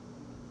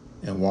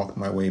and walked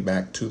my way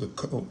back to the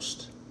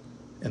coast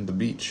and the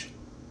beach,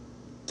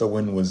 the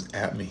wind was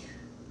at me.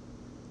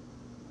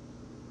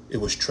 It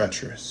was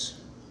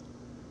treacherous.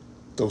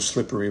 Those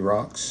slippery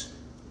rocks,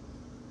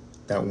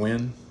 that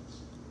wind,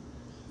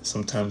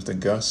 sometimes the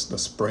gusts, the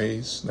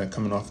sprays that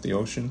coming off the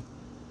ocean,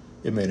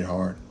 it made it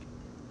hard.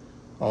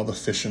 All the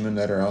fishermen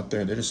that are out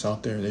there, they're just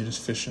out there, they're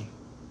just fishing.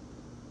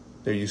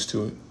 They're used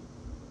to it.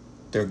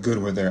 They're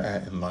good where they're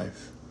at in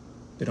life.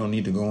 They don't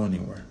need to go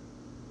anywhere.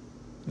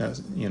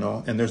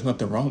 And there's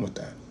nothing wrong with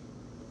that.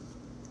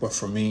 But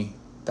for me,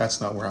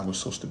 that's not where I was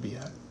supposed to be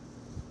at.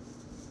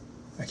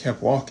 I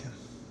kept walking,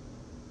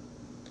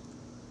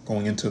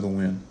 going into the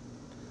wind,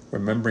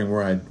 remembering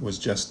where I was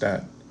just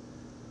at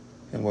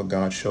and what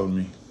God showed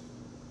me.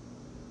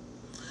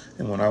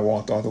 And when I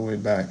walked all the way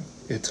back,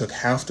 it took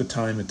half the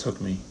time it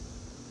took me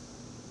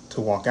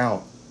to walk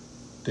out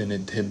than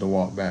it did to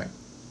walk back.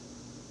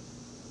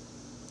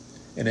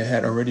 And it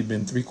had already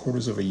been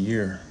 3/4 of a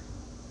year,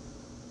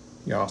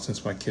 y'all,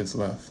 since my kids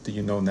left. Do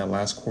you know in that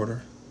last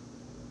quarter,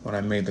 when I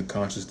made the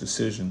conscious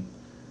decision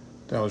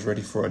that I was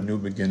ready for a new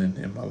beginning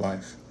in my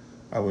life,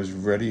 I was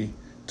ready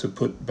to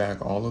put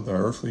back all of the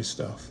earthly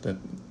stuff that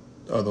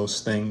are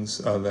those things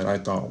that I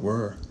thought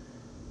were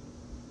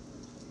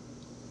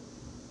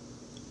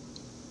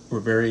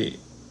very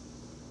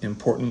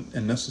important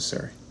and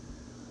necessary.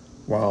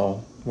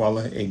 While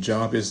a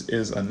job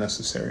is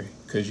unnecessary,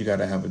 because you got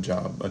to have a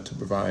job to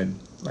provide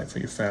for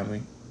your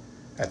family.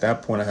 At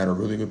that point, I had a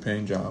really good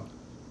paying job,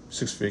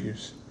 6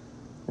 figures,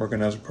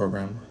 working as a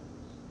programmer,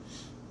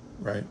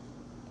 right?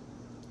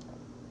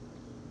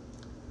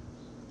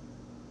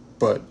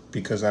 But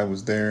because I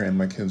was there and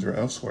my kids were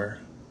elsewhere,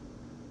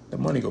 the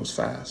money goes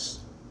fast.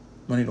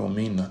 Money don't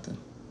mean nothing.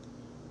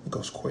 It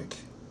goes quick.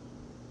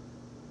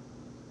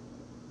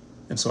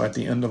 And so at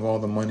the end of all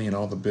the money and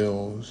all the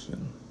bills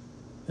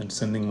and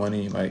sending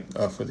money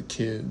for the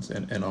kids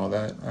and all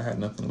that, I had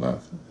nothing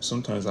left.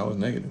 Sometimes I was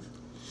negative.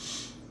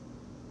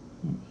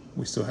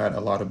 We still had a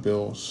lot of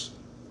bills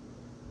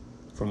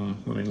from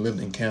when we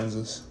lived in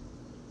Kansas.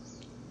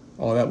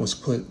 All that was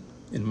put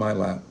in my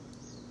lap.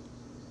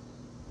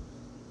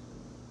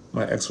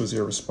 My ex was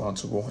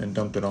irresponsible and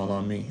dumped it all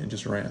on me and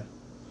just ran.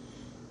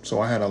 So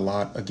I had a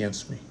lot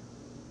against me.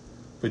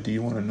 But do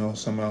you want to know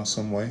somehow,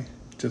 some way?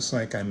 Just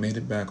like I made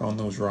it back on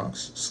those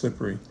rocks,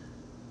 slippery,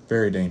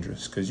 very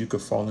dangerous, because you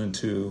could fall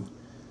into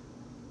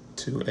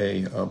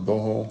a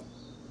blowhole,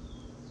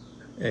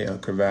 a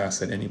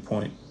crevasse at any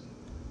point.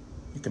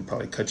 You can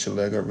probably cut your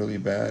leg up really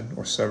bad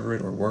or sever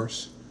it or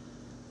worse.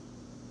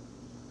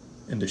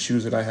 And the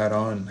shoes that I had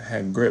on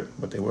had grip,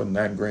 but they wasn't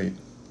that great.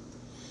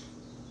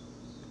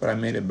 But I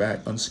made it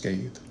back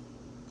unscathed,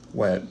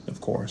 wet,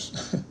 of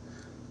course,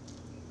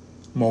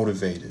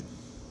 motivated.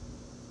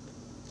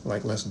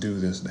 Let's do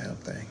this damn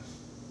thing.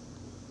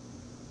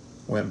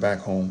 Went back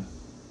home.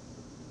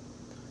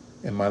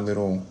 In my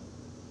little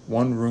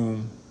one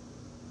room,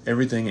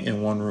 everything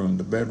in one room,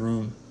 the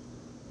bedroom,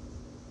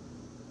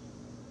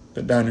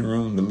 the dining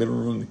room, the living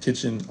room, the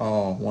kitchen,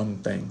 all one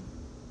thing.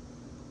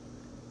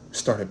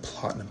 Started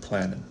plotting and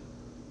planning.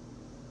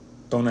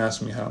 Don't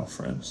ask me how,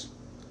 friends.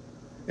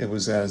 It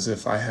was as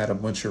if I had a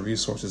bunch of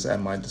resources at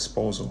my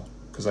disposal,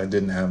 because I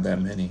didn't have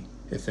that many,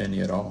 if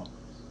any at all.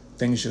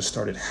 Things just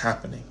started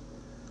happening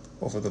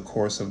over the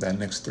course of that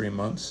next 3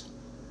 months.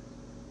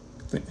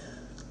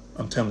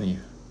 I'm telling you,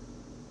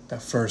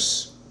 that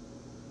first,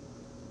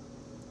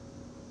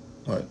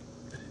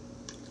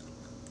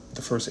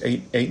 the first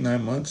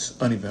 9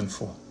 months,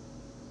 uneventful.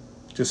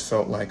 Just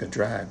felt like a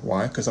drag.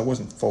 Why? Because I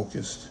wasn't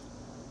focused.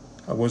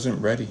 I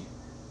wasn't ready.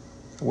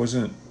 I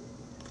wasn't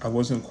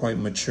quite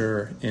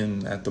mature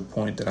at the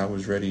point that I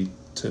was ready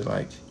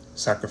to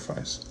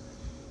sacrifice.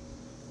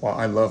 While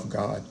I love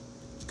God,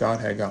 God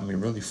had got me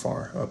really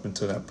far up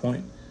until that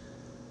point.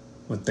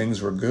 When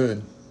things were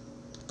good,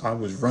 I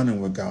was running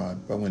with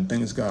God. But when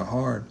things got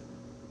hard,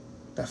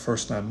 that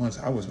first 9 months,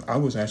 I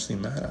was actually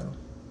mad at him.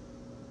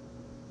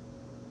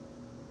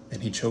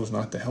 And he chose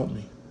not to help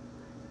me.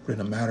 But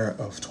in a matter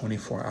of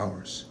 24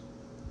 hours,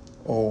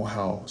 oh,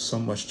 how so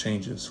much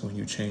changes when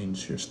you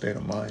change your state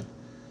of mind,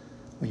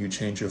 when you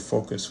change your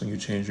focus, when you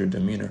change your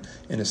demeanor.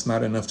 And it's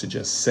not enough to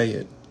just say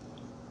it.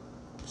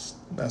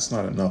 That's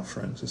not enough,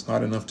 friends. It's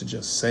not enough to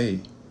just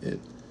say it.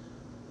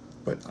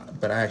 But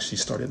I actually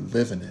started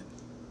living it.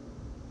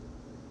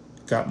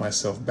 Got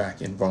myself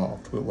back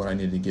involved with what I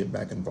needed to get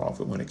back involved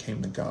with when it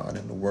came to God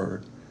and the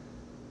Word.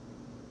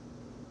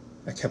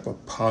 I kept a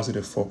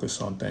positive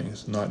focus on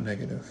things, not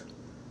negative.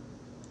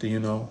 Do you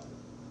know,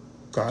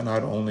 God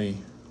not only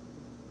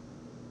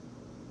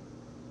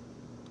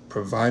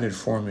provided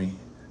for me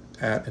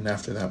at and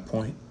after that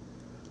point,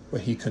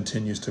 but he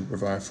continues to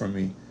provide for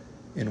me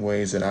in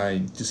ways that I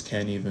just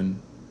can't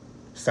even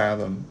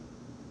fathom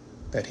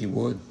that he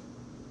would.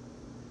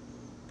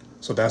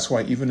 So that's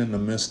why even in the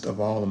midst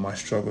of all of my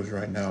struggles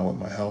right now with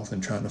my health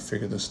and trying to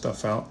figure this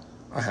stuff out,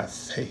 I have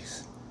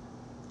faith.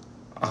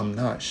 I'm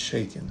not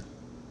shaken.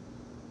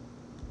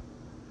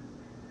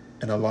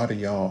 And a lot of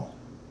y'all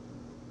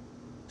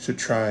should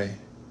try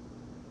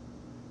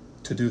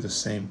to do the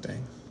same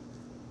thing.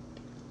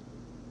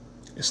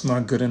 It's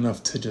not good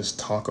enough to just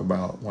talk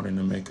about wanting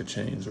to make a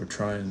change or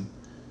trying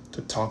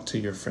to talk to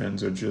your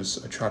friends or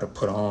just try to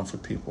put on for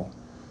people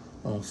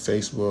on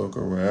Facebook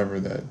or wherever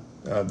that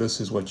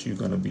this is what you're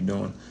going to be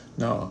doing.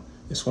 No,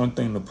 it's one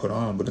thing to put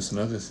on, but it's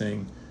another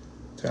thing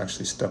to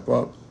actually step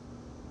up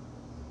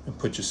and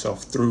put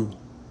yourself through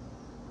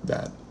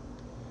that.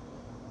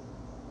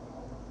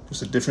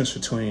 There's a difference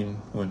between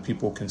when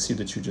people can see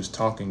that you're just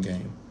talking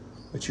game,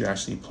 but you're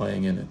actually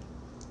playing in it.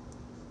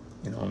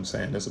 You know what I'm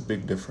saying? There's a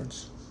big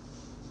difference.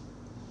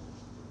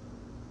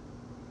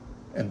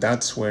 And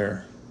that's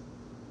where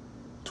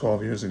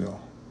 12 years ago,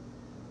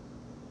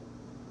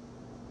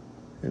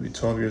 maybe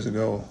 12 years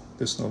ago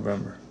this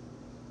November,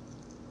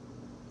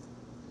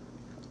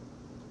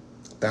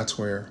 that's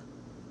where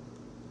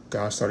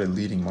God started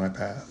leading my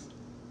path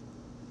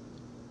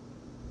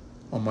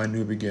on my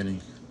new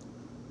beginning.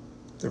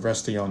 The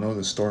rest of y'all know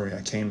the story.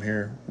 I came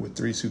here with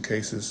 3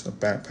 suitcases, a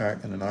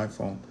backpack, and an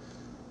iPhone.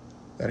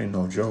 That ain't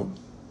no joke.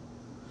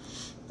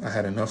 I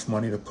had enough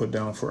money to put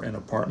down for an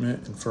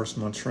apartment and first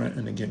month's rent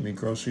and to get me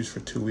groceries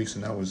for 2 weeks,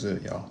 and that was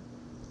it, y'all.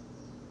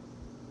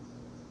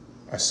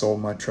 I sold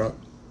my truck.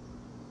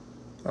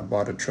 I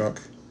bought a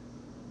truck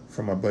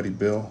from my buddy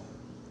Bill.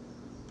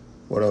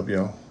 What up,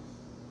 yo?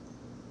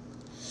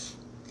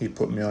 He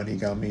put me on. He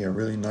got me a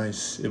really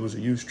nice, it was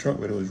a used truck,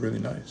 but it was really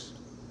nice.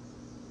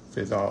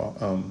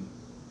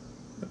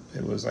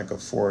 It was like a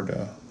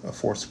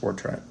Ford Sport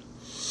Track,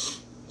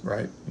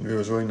 right? It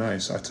was really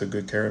nice. I took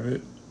good care of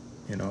it,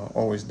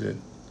 always did.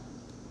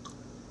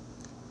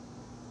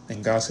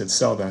 And God said,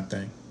 sell that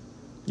thing.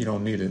 You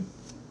don't need it.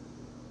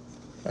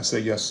 I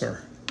said, yes,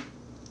 sir.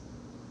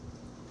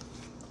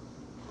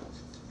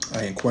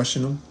 I ain't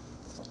question him.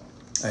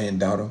 I ain't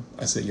doubt him.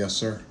 I said, yes,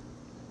 sir.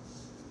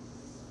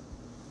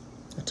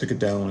 I took it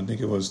down. I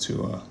think it was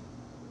to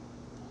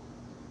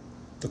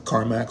the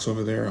CarMax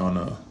over there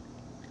on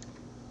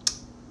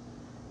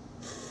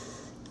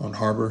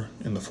Harbor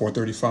in the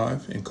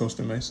 435 in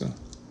Costa Mesa.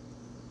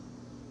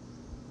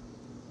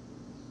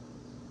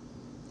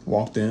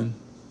 Walked in,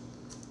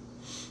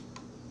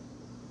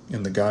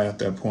 and the guy at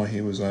that point, he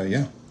was like,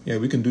 yeah,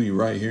 we can do you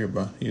right here,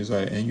 bro. He was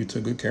like, and you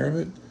took good care of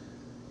it?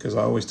 Because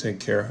I always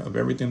take care of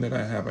everything that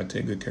I have. I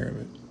take good care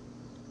of it,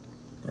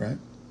 right?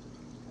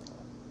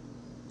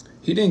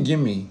 He didn't give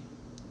me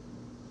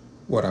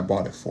what I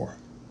bought it for,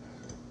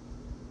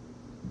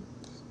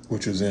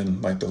 which was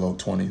in like the low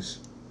 20s,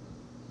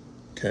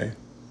 okay?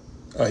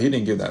 He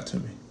didn't give that to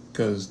me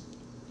because,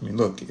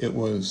 look, it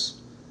was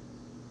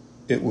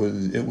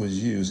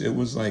used. It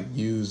was like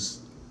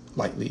used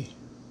lightly.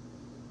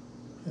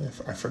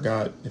 I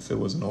forgot if it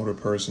was an older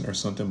person or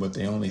something, but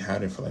they only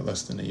had it for like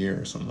less than a year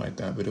or something like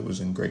that. But it was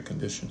in great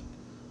condition.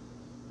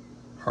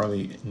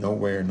 Hardly no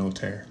wear, no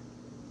tear.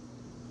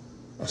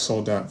 I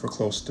sold that for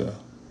close to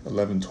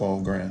 11,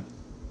 12 grand.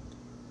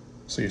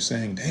 So you're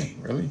saying,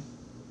 dang, really?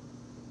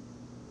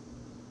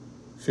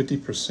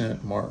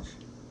 50% mark.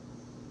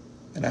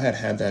 And I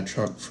had that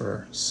truck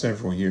for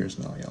several years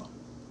now, y'all.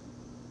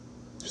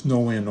 There's no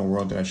way in the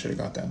world that I should have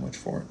got that much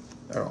for it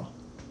at all.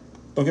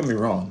 Don't get me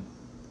wrong.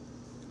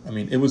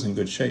 It was in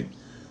good shape,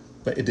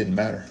 but it didn't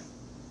matter.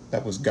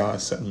 That was God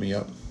setting me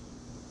up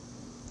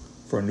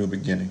for a new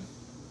beginning.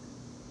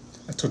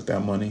 I took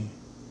that money.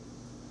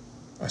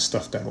 I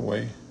stuffed that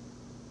away,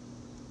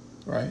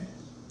 right?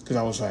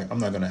 because I was like, I'm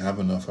not going to have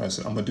enough. I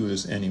said, I'm going to do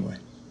this anyway.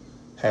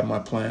 Had my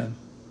plan.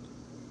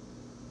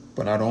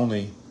 But not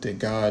only did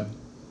God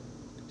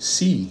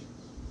see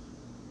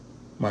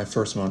my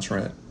first month's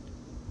rent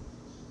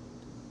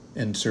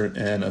and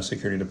a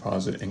security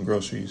deposit and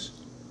groceries,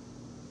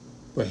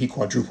 but he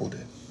quadrupled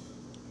it.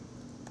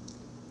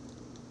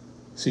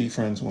 See,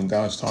 friends, when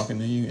God's talking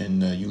to you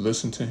and you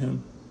listen to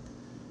him,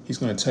 he's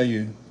going to tell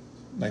you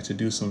like to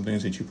do some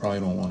things that you probably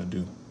don't want to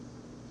do.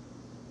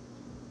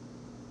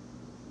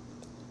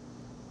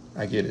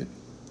 I get it,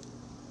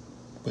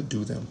 but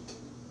do them.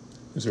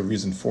 There's a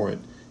reason for it.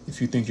 If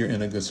you think you're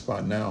in a good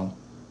spot now,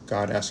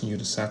 God asking you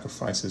to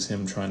sacrifice is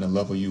him trying to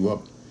level you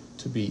up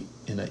to be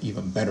in an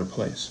even better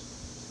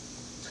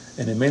place.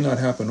 And it may not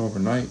happen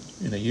overnight,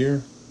 in a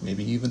year,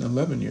 maybe even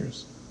 11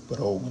 years. But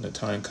when the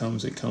time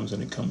comes, it comes,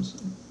 and it comes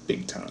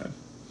big time.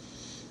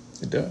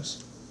 It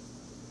does.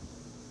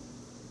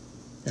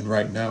 And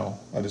right now,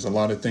 there's a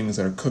lot of things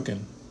that are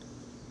cooking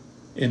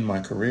in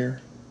my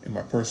career, in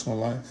my personal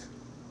life,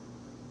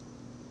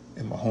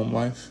 in my home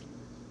life.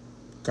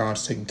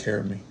 God's taking care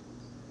of me.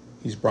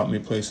 He's brought me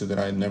places that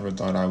I never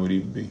thought I would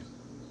even be.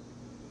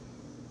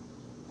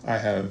 I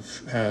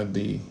have had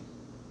the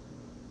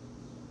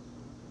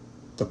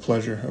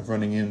pleasure of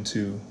running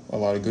into a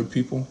lot of good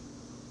people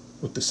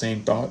with the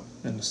same thought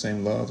and the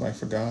same love like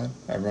for God.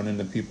 I run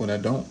into people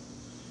that don't.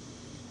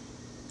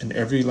 And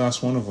every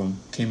last one of them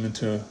came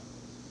into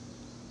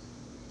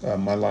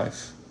my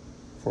life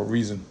for a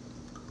reason.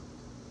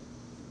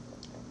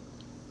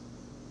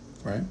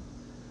 Right?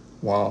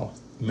 While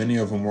many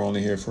of them were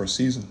only here for a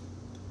season.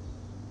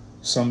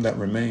 Some that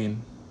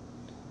remain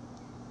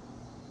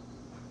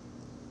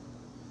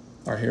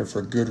are here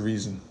for good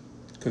reason,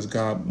 because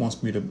God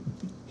wants me to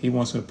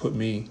put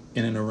me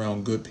in and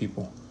around good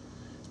people,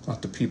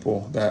 not the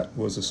people that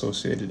was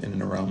associated in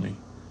and around me.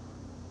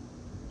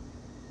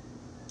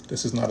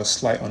 This is not a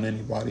slight on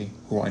anybody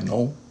who I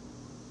know,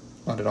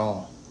 not at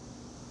all.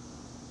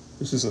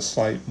 This is a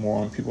slight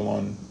more on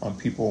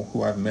people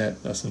who I've met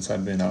since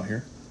I've been out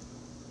here.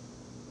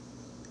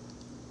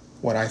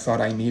 What I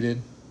thought I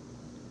needed,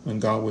 when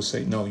God would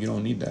say, no, you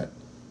don't need that,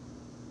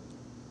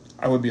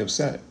 I would be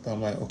upset. But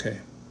I'm like, okay.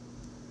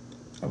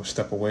 I would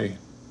step away,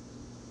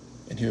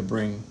 and he would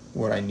bring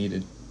what I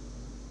needed.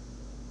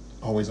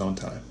 Always on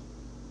time.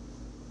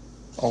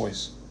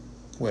 Always.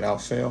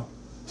 Without fail.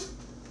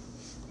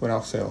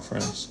 Without fail,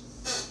 friends.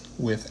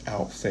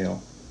 Without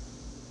fail.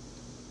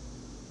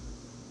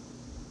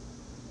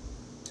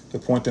 The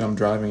point that I'm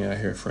driving at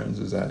here, friends,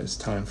 is that it's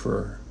time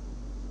for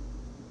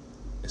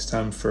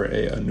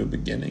a new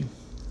beginning.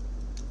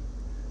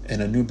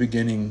 And a new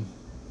beginning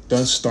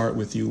does start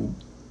with you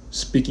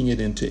speaking it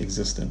into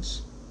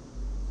existence.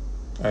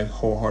 I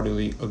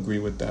wholeheartedly agree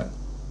with that.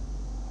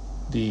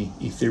 The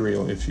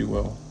ethereal, if you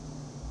will.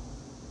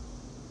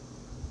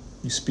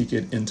 You speak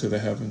it into the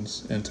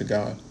heavens and to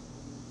God.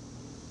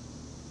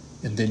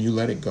 And then you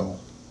let it go.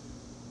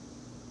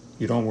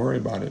 You don't worry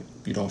about it.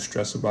 You don't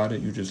stress about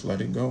it. You just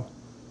let it go.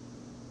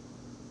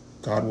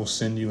 God will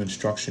send you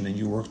instruction and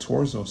you work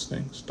towards those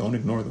things. Don't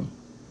ignore them.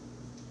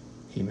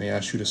 He may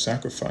ask you to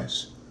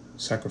sacrifice.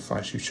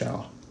 Sacrifice you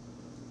shall.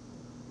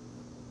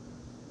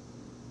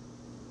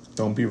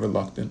 Don't be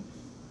reluctant.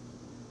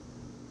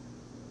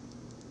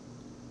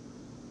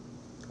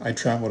 I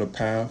traveled a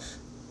path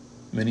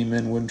many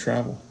men wouldn't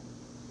travel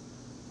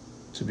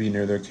to be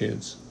near their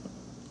kids.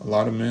 A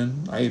lot of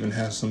men, I even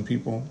had some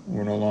people who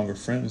were no longer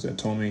friends that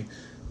told me,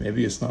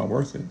 maybe it's not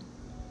worth it.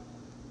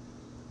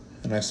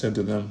 And I said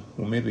to them,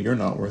 well, maybe you're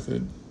not worth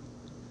it.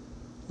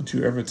 Don't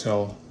you ever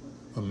tell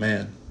a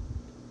man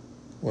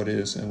what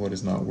is and what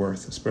is not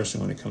worth,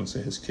 especially when it comes to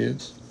his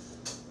kids.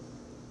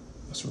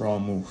 That's a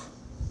wrong move.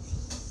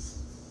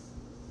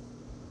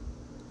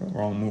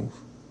 Wrong move.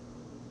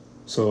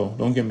 So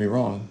don't get me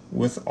wrong,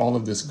 with all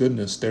of this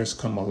goodness, there's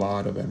come a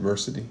lot of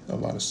adversity, a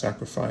lot of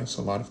sacrifice,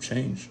 a lot of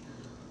change.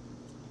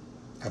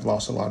 I've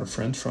lost a lot of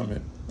friends from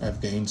it.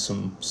 I've gained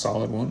some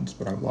solid ones,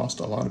 but I've lost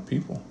a lot of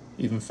people,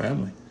 even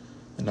family.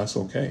 And that's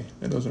okay.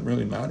 It doesn't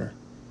really matter.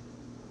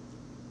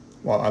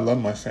 While I love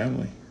my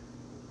family,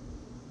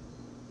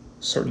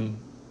 certain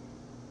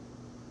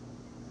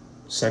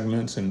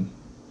segments and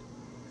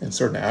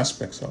certain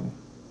aspects of them,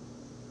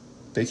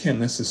 they can't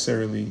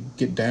necessarily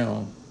get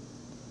down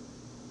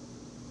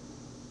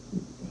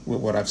with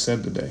what I've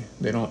said today.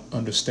 They don't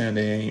understand.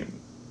 They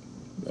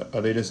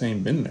just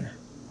ain't been there.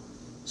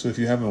 So if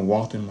you haven't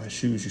walked in my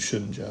shoes, you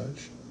shouldn't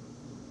judge.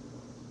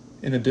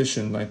 In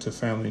addition, like to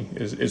family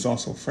is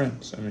also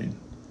friends. I mean,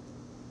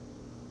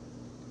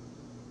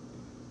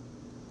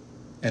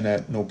 and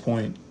at no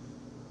point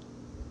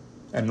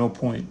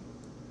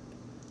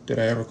did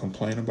I ever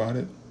complain about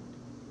it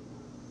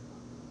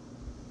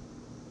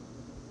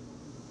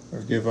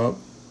or give up.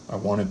 I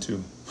wanted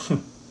to,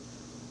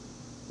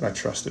 but I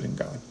trusted in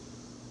God.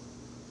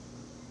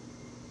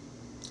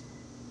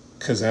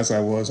 Because as I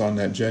was on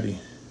that jetty,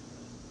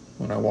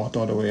 when I walked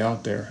all the way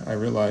out there, I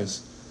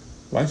realized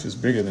life is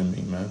bigger than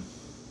me, man.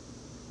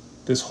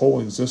 This whole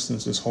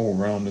existence, this whole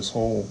realm, this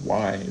whole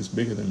why is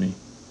bigger than me.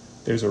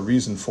 There's a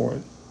reason for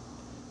it.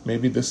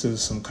 Maybe this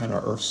is some kind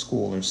of earth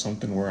school or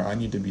something where I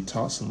need to be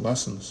taught some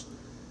lessons.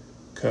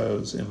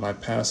 Because in my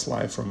past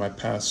life or my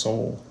past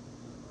soul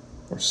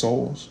or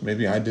souls,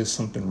 maybe I did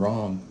something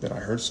wrong, that I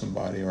hurt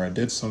somebody, or I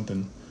did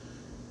something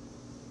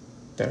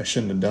that I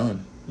shouldn't have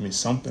done. I mean,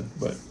 something.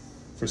 But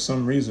for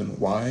some reason,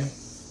 why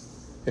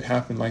it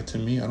happened like to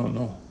me, I don't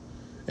know.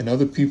 And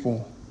other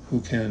people who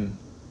can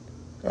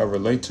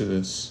relate to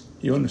this,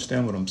 you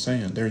understand what I'm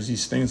saying. There's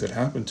these things that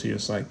happen to you.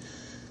 It's like,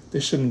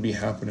 this shouldn't be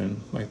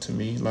happening like to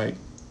me. Like,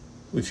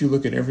 if you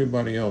look at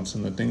everybody else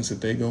and the things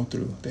that they go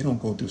through, they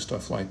don't go through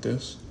stuff like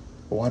this.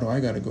 But why do I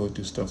got to go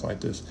through stuff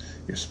like this?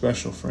 You're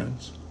special,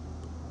 friends.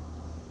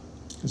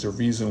 There's a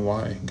reason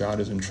why God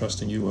is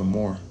entrusting you with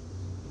more.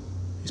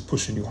 He's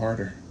pushing you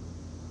harder.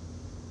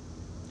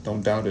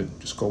 Don't doubt it.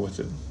 Just go with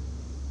it.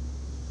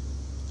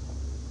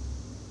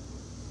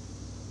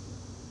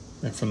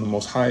 And from the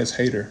most highest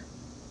hater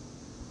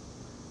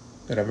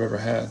that I've ever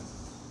had,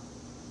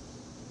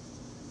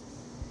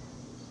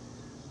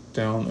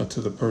 down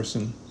to the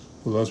person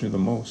who loves me the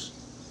most,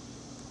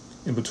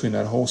 in between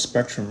that whole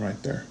spectrum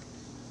right there,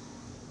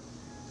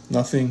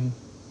 nothing's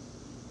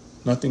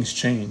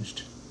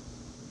changed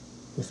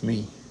with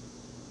me,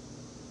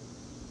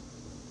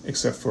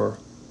 except for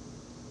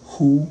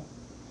who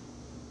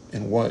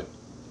and what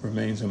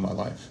remains in my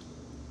life.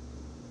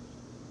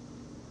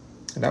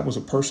 And that was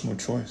a personal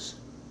choice.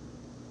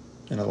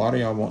 And a lot of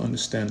y'all won't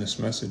understand this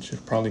message.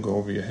 It'll probably go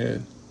over your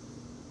head.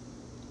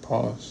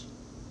 Pause,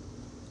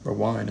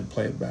 rewind, and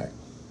play it back.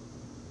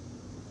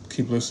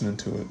 Keep listening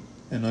to it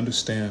and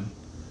understand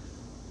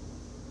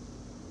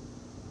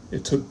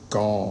it took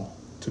gall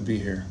to be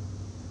here.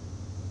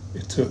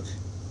 It took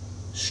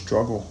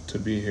struggle to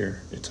be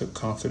here. It took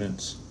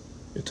confidence.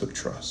 It took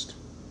trust.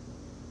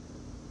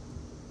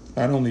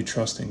 Not only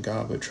trust in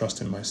God, but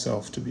trust in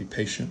myself to be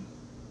patient.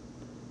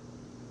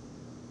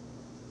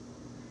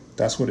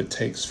 That's what it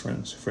takes,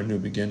 friends, for new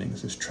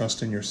beginnings, is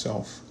trust in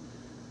yourself.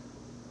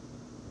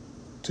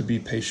 To be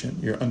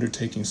patient. You're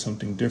undertaking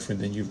something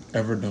different than you've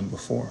ever done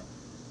before.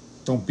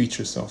 Don't beat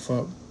yourself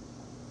up.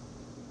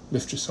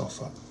 Lift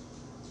yourself up.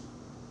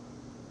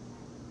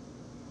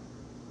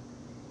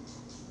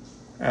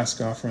 Ask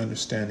God for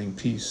understanding,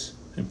 peace,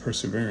 and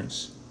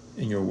perseverance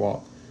in your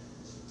walk.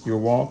 Your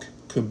walk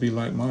could be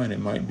like mine. It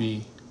might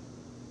be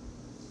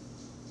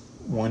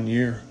 1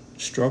 year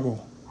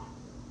struggle,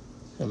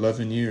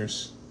 11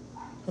 years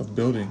of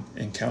building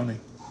and counting.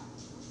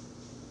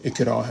 It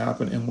could all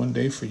happen in 1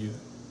 day for you.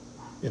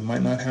 It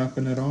might not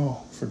happen at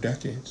all for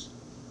decades.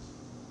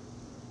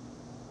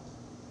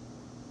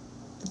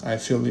 I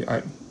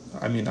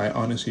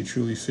honestly,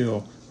 truly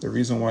feel the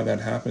reason why that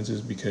happens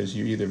is because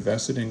you're either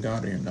vested in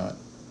God or you're not.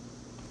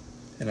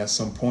 And at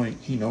some point,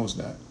 He knows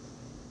that.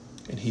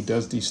 And He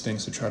does these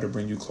things to try to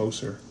bring you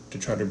closer, to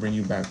try to bring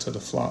you back to the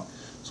flock.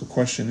 So the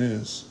question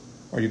is,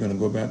 are you going to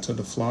go back to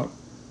the flock,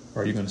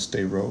 or are you going to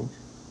stay rogue?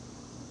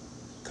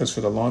 Because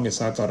for the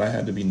longest, I thought I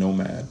had to be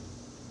nomad.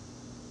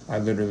 I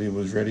literally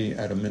was ready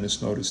at a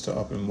minute's notice to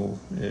up and move.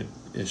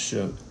 It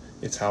should.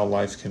 It's how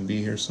life can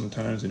be here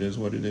sometimes. It is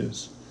what it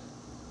is.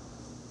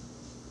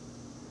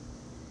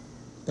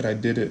 But I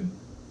did it,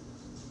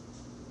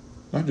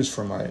 not just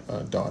for my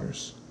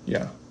daughters.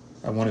 Yeah,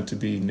 I wanted to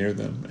be near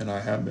them, and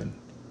I have been.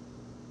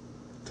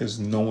 Because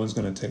no one's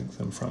going to take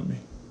them from me.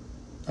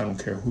 I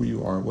don't care who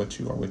you are, what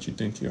you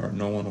think you are.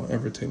 No one will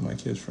ever take my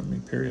kids from me,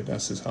 period.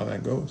 That's just how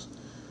that goes.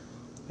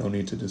 No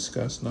need to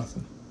discuss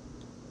nothing.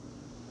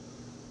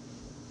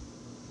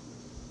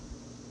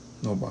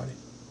 Nobody.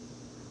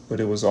 But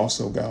it was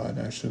also God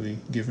actually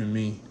giving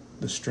me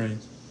the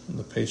strength and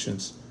the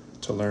patience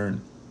to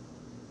learn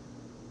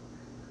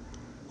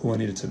who I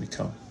needed to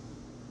become.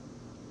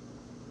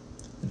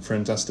 And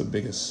friends, that's the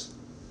biggest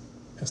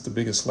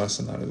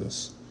lesson out of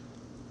this.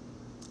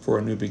 For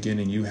a new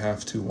beginning, you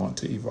have to want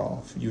to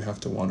evolve. You have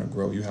to want to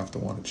grow. You have to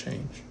want to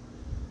change.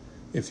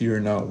 If you're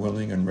not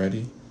willing and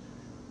ready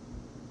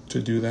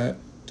to do that,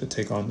 to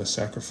take on the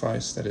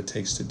sacrifice that it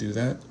takes to do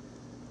that,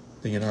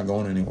 then you're not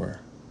going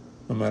anywhere.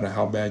 No matter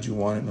how bad you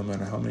want it, no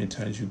matter how many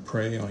times you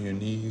pray on your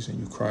knees and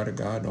you cry to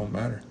God, don't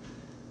matter.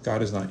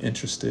 God is not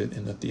interested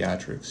in the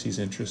theatrics. He's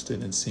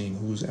interested in seeing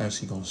who's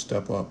actually going to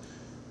step up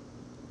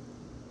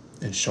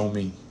and show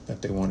me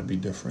that they want to be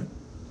different.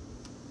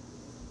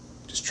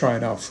 Just try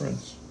it out,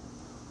 friends.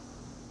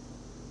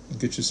 And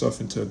get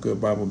yourself into a good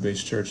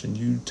Bible-based church, and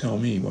you tell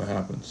me what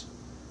happens.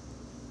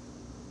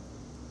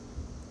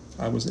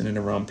 I was in and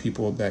around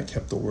people that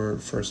kept the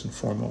word first and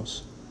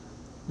foremost.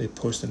 They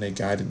pushed and they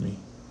guided me.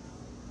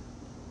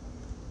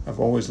 I've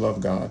always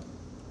loved God,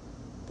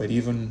 but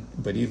even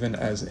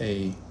as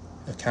a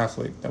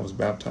Catholic that was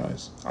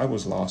baptized, I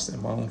was lost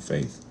in my own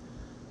faith,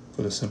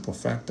 for the simple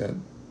fact that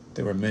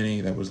there were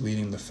many that was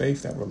leading the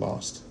faith that were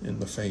lost in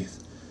the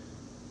faith.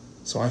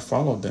 So I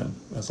followed them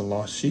as a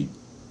lost sheep,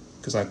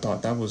 because I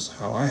thought that was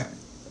how I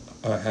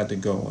had to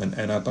go,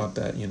 and I thought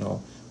that,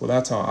 well,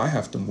 that's how I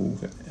have to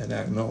move and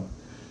act. No,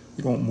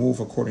 you don't move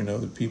according to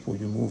other people.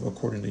 You move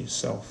according to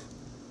yourself.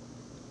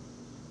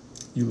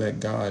 You let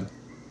God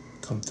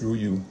come through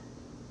you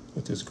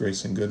with His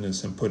grace and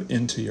goodness and put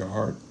into your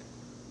heart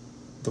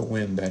the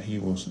wind that he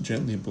will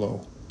gently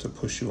blow to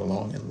push you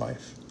along in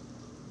life.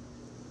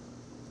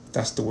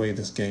 That's the way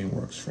this game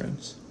works,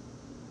 friends.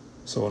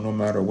 So no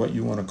matter what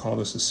you want to call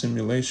this, a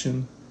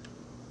simulation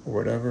or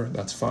whatever,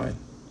 that's fine.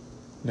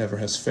 Never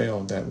has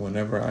failed that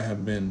whenever I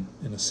have been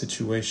in a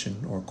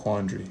situation or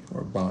quandary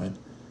or bind,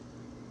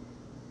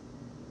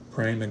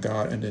 praying to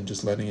God and then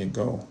just letting it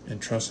go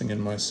and trusting in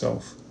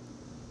myself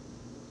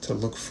to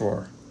look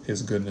for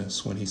his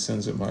goodness when he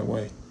sends it my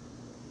way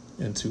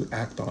and to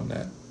act on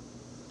that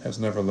has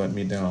never let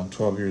me down.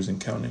 12 years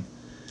and counting.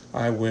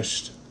 I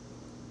wished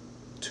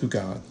to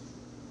God,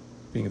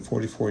 being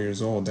 44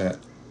 years old, that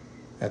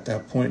at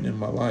that point in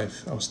my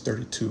life, I was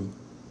 32.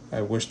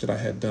 I wish that I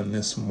had done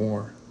this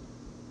more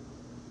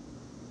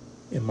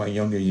in my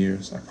younger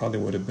years. I probably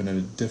would have been at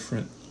a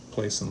different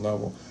place and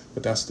level.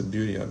 But that's the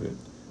beauty of it,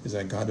 is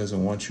that God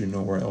doesn't want you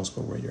nowhere else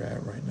but where you're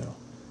at right now.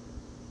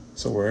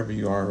 So wherever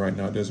you are right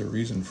now, there's a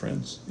reason,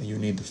 friends, and you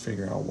need to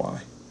figure out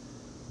why.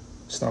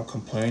 Stop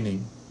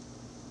complaining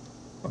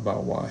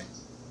about why.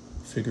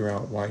 Figure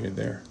out why you're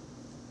there.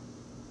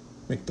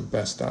 Make the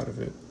best out of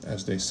it.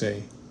 As they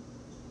say,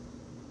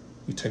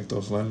 you take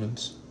those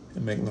lemons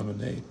and make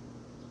lemonade.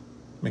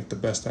 Make the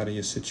best out of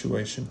your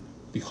situation.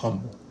 Be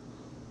humble.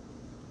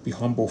 Be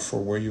humble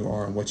for where you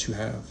are and what you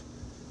have.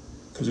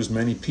 Because there's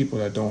many people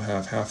that don't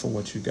have half of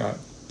what you got.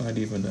 Not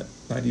even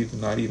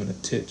a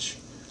titch.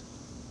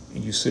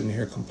 And you sitting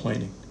here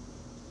complaining.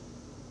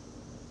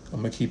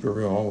 I'm going to keep it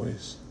real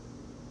always.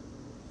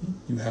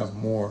 You have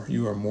more.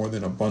 You are more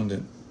than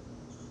abundant.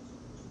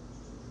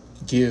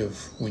 Give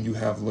when you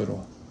have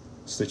little,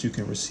 so that you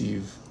can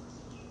receive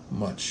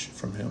much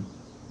from him.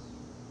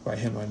 By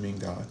him, I mean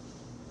God.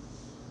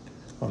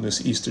 On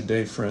this Easter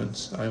day,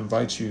 friends, I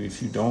invite you,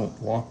 if you don't,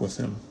 walk with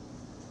him.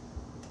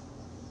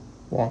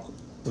 Walk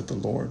with the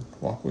Lord.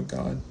 Walk with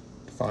God.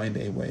 Find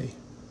a way.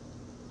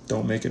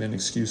 Don't make it an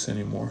excuse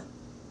anymore.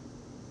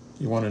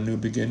 You want a new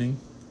beginning?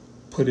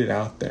 Put it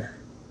out there.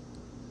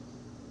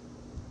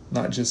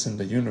 Not just in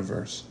the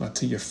universe, not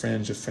to your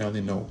friends, your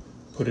family, no.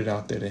 Put it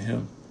out there to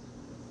him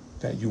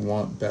that you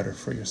want better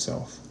for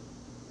yourself.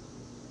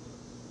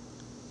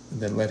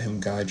 And then let him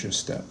guide your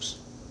steps.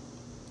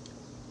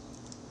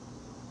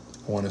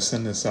 I want to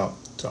send this out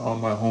to all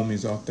my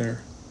homies out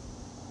there.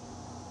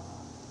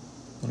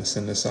 I want to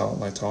send this out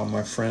like to all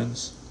my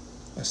friends.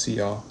 I see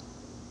y'all.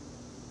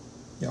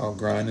 Y'all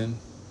grinding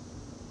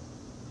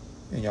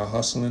and y'all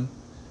hustling.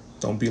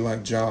 Don't be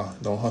like Ja.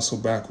 Don't hustle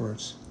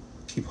backwards.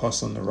 Keep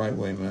hustling the right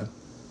way, man.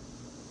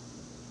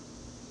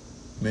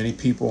 Many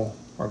people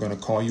are going to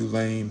call you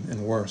lame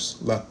and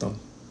worse. Let them.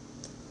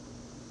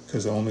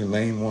 Because the only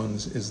lame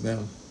ones is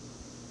them.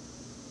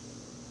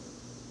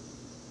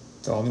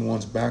 The only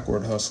ones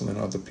backward hustling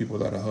are the people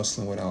that are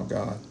hustling without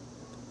God.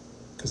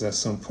 Because at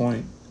some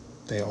point,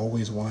 they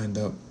always wind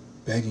up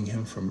begging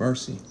him for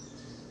mercy.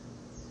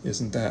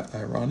 Isn't that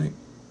ironic?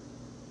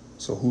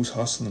 So who's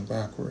hustling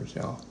backwards,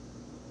 y'all?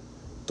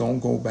 Don't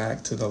go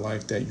back to the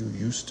life that you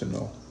used to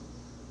know.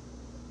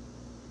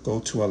 Go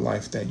to a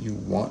life that you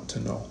want to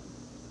know.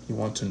 You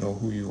want to know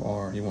who you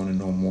are. You want to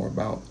know more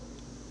about.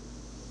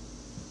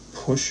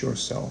 Push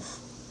yourself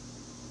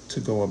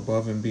to go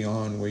above and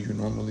beyond where you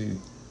normally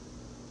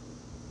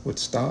would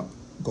stop.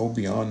 Go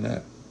beyond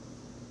that.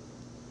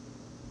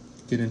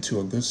 Get into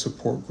a good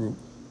support group.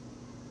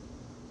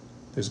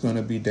 There's going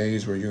to be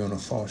days where you're going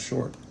to fall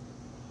short.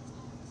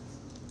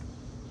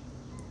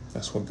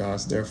 That's what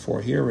God's there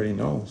for. He already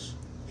knows.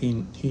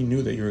 He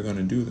knew that you were going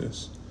to do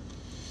this.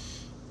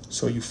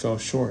 So you fell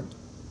short.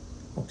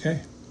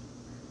 Okay.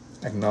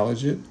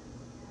 Acknowledge it.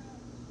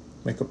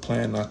 Make a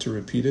plan not to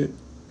repeat it.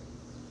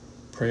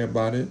 Pray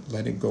about it.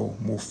 Let it go.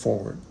 Move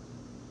forward.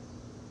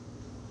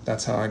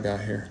 That's how I got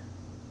here.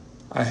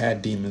 I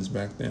had demons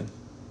back then.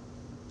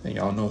 And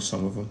y'all know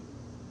some of them.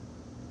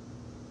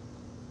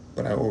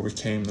 But I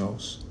overcame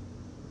those.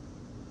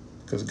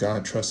 Because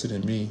God trusted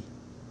in me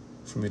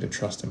for me to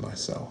trust in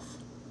myself.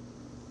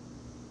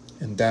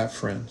 And that,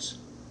 friends,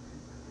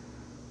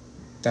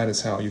 that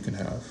is how you can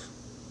have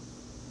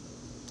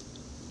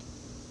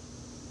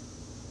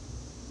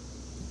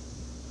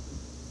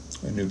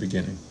a new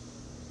beginning.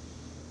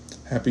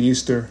 Happy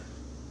Easter.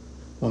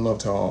 One love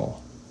to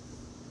all.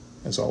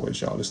 As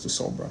always, y'all, this is the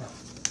Soul Brother.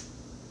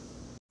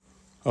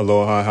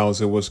 Aloha,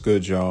 how's it? What's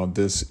good, y'all?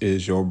 This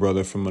is your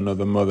brother from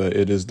another mother.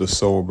 It is the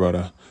Soul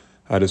Brother.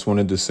 I just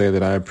wanted to say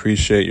that I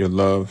appreciate your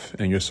love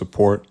and your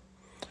support.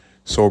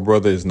 Soul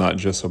Brother is not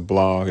just a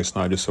blog. It's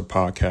not just a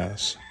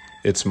podcast.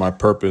 It's my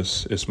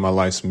purpose. It's my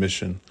life's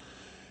mission.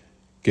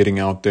 Getting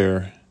out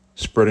there,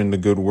 spreading the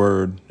good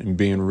word and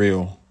being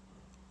real.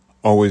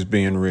 Always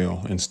being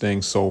real and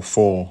staying so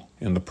full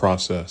in the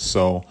process.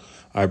 So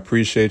I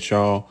appreciate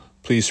y'all.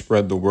 Please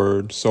spread the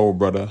word. Soul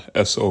Brother,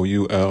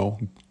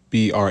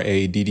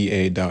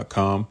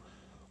 SoulBradda.com.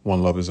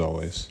 One love as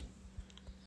always.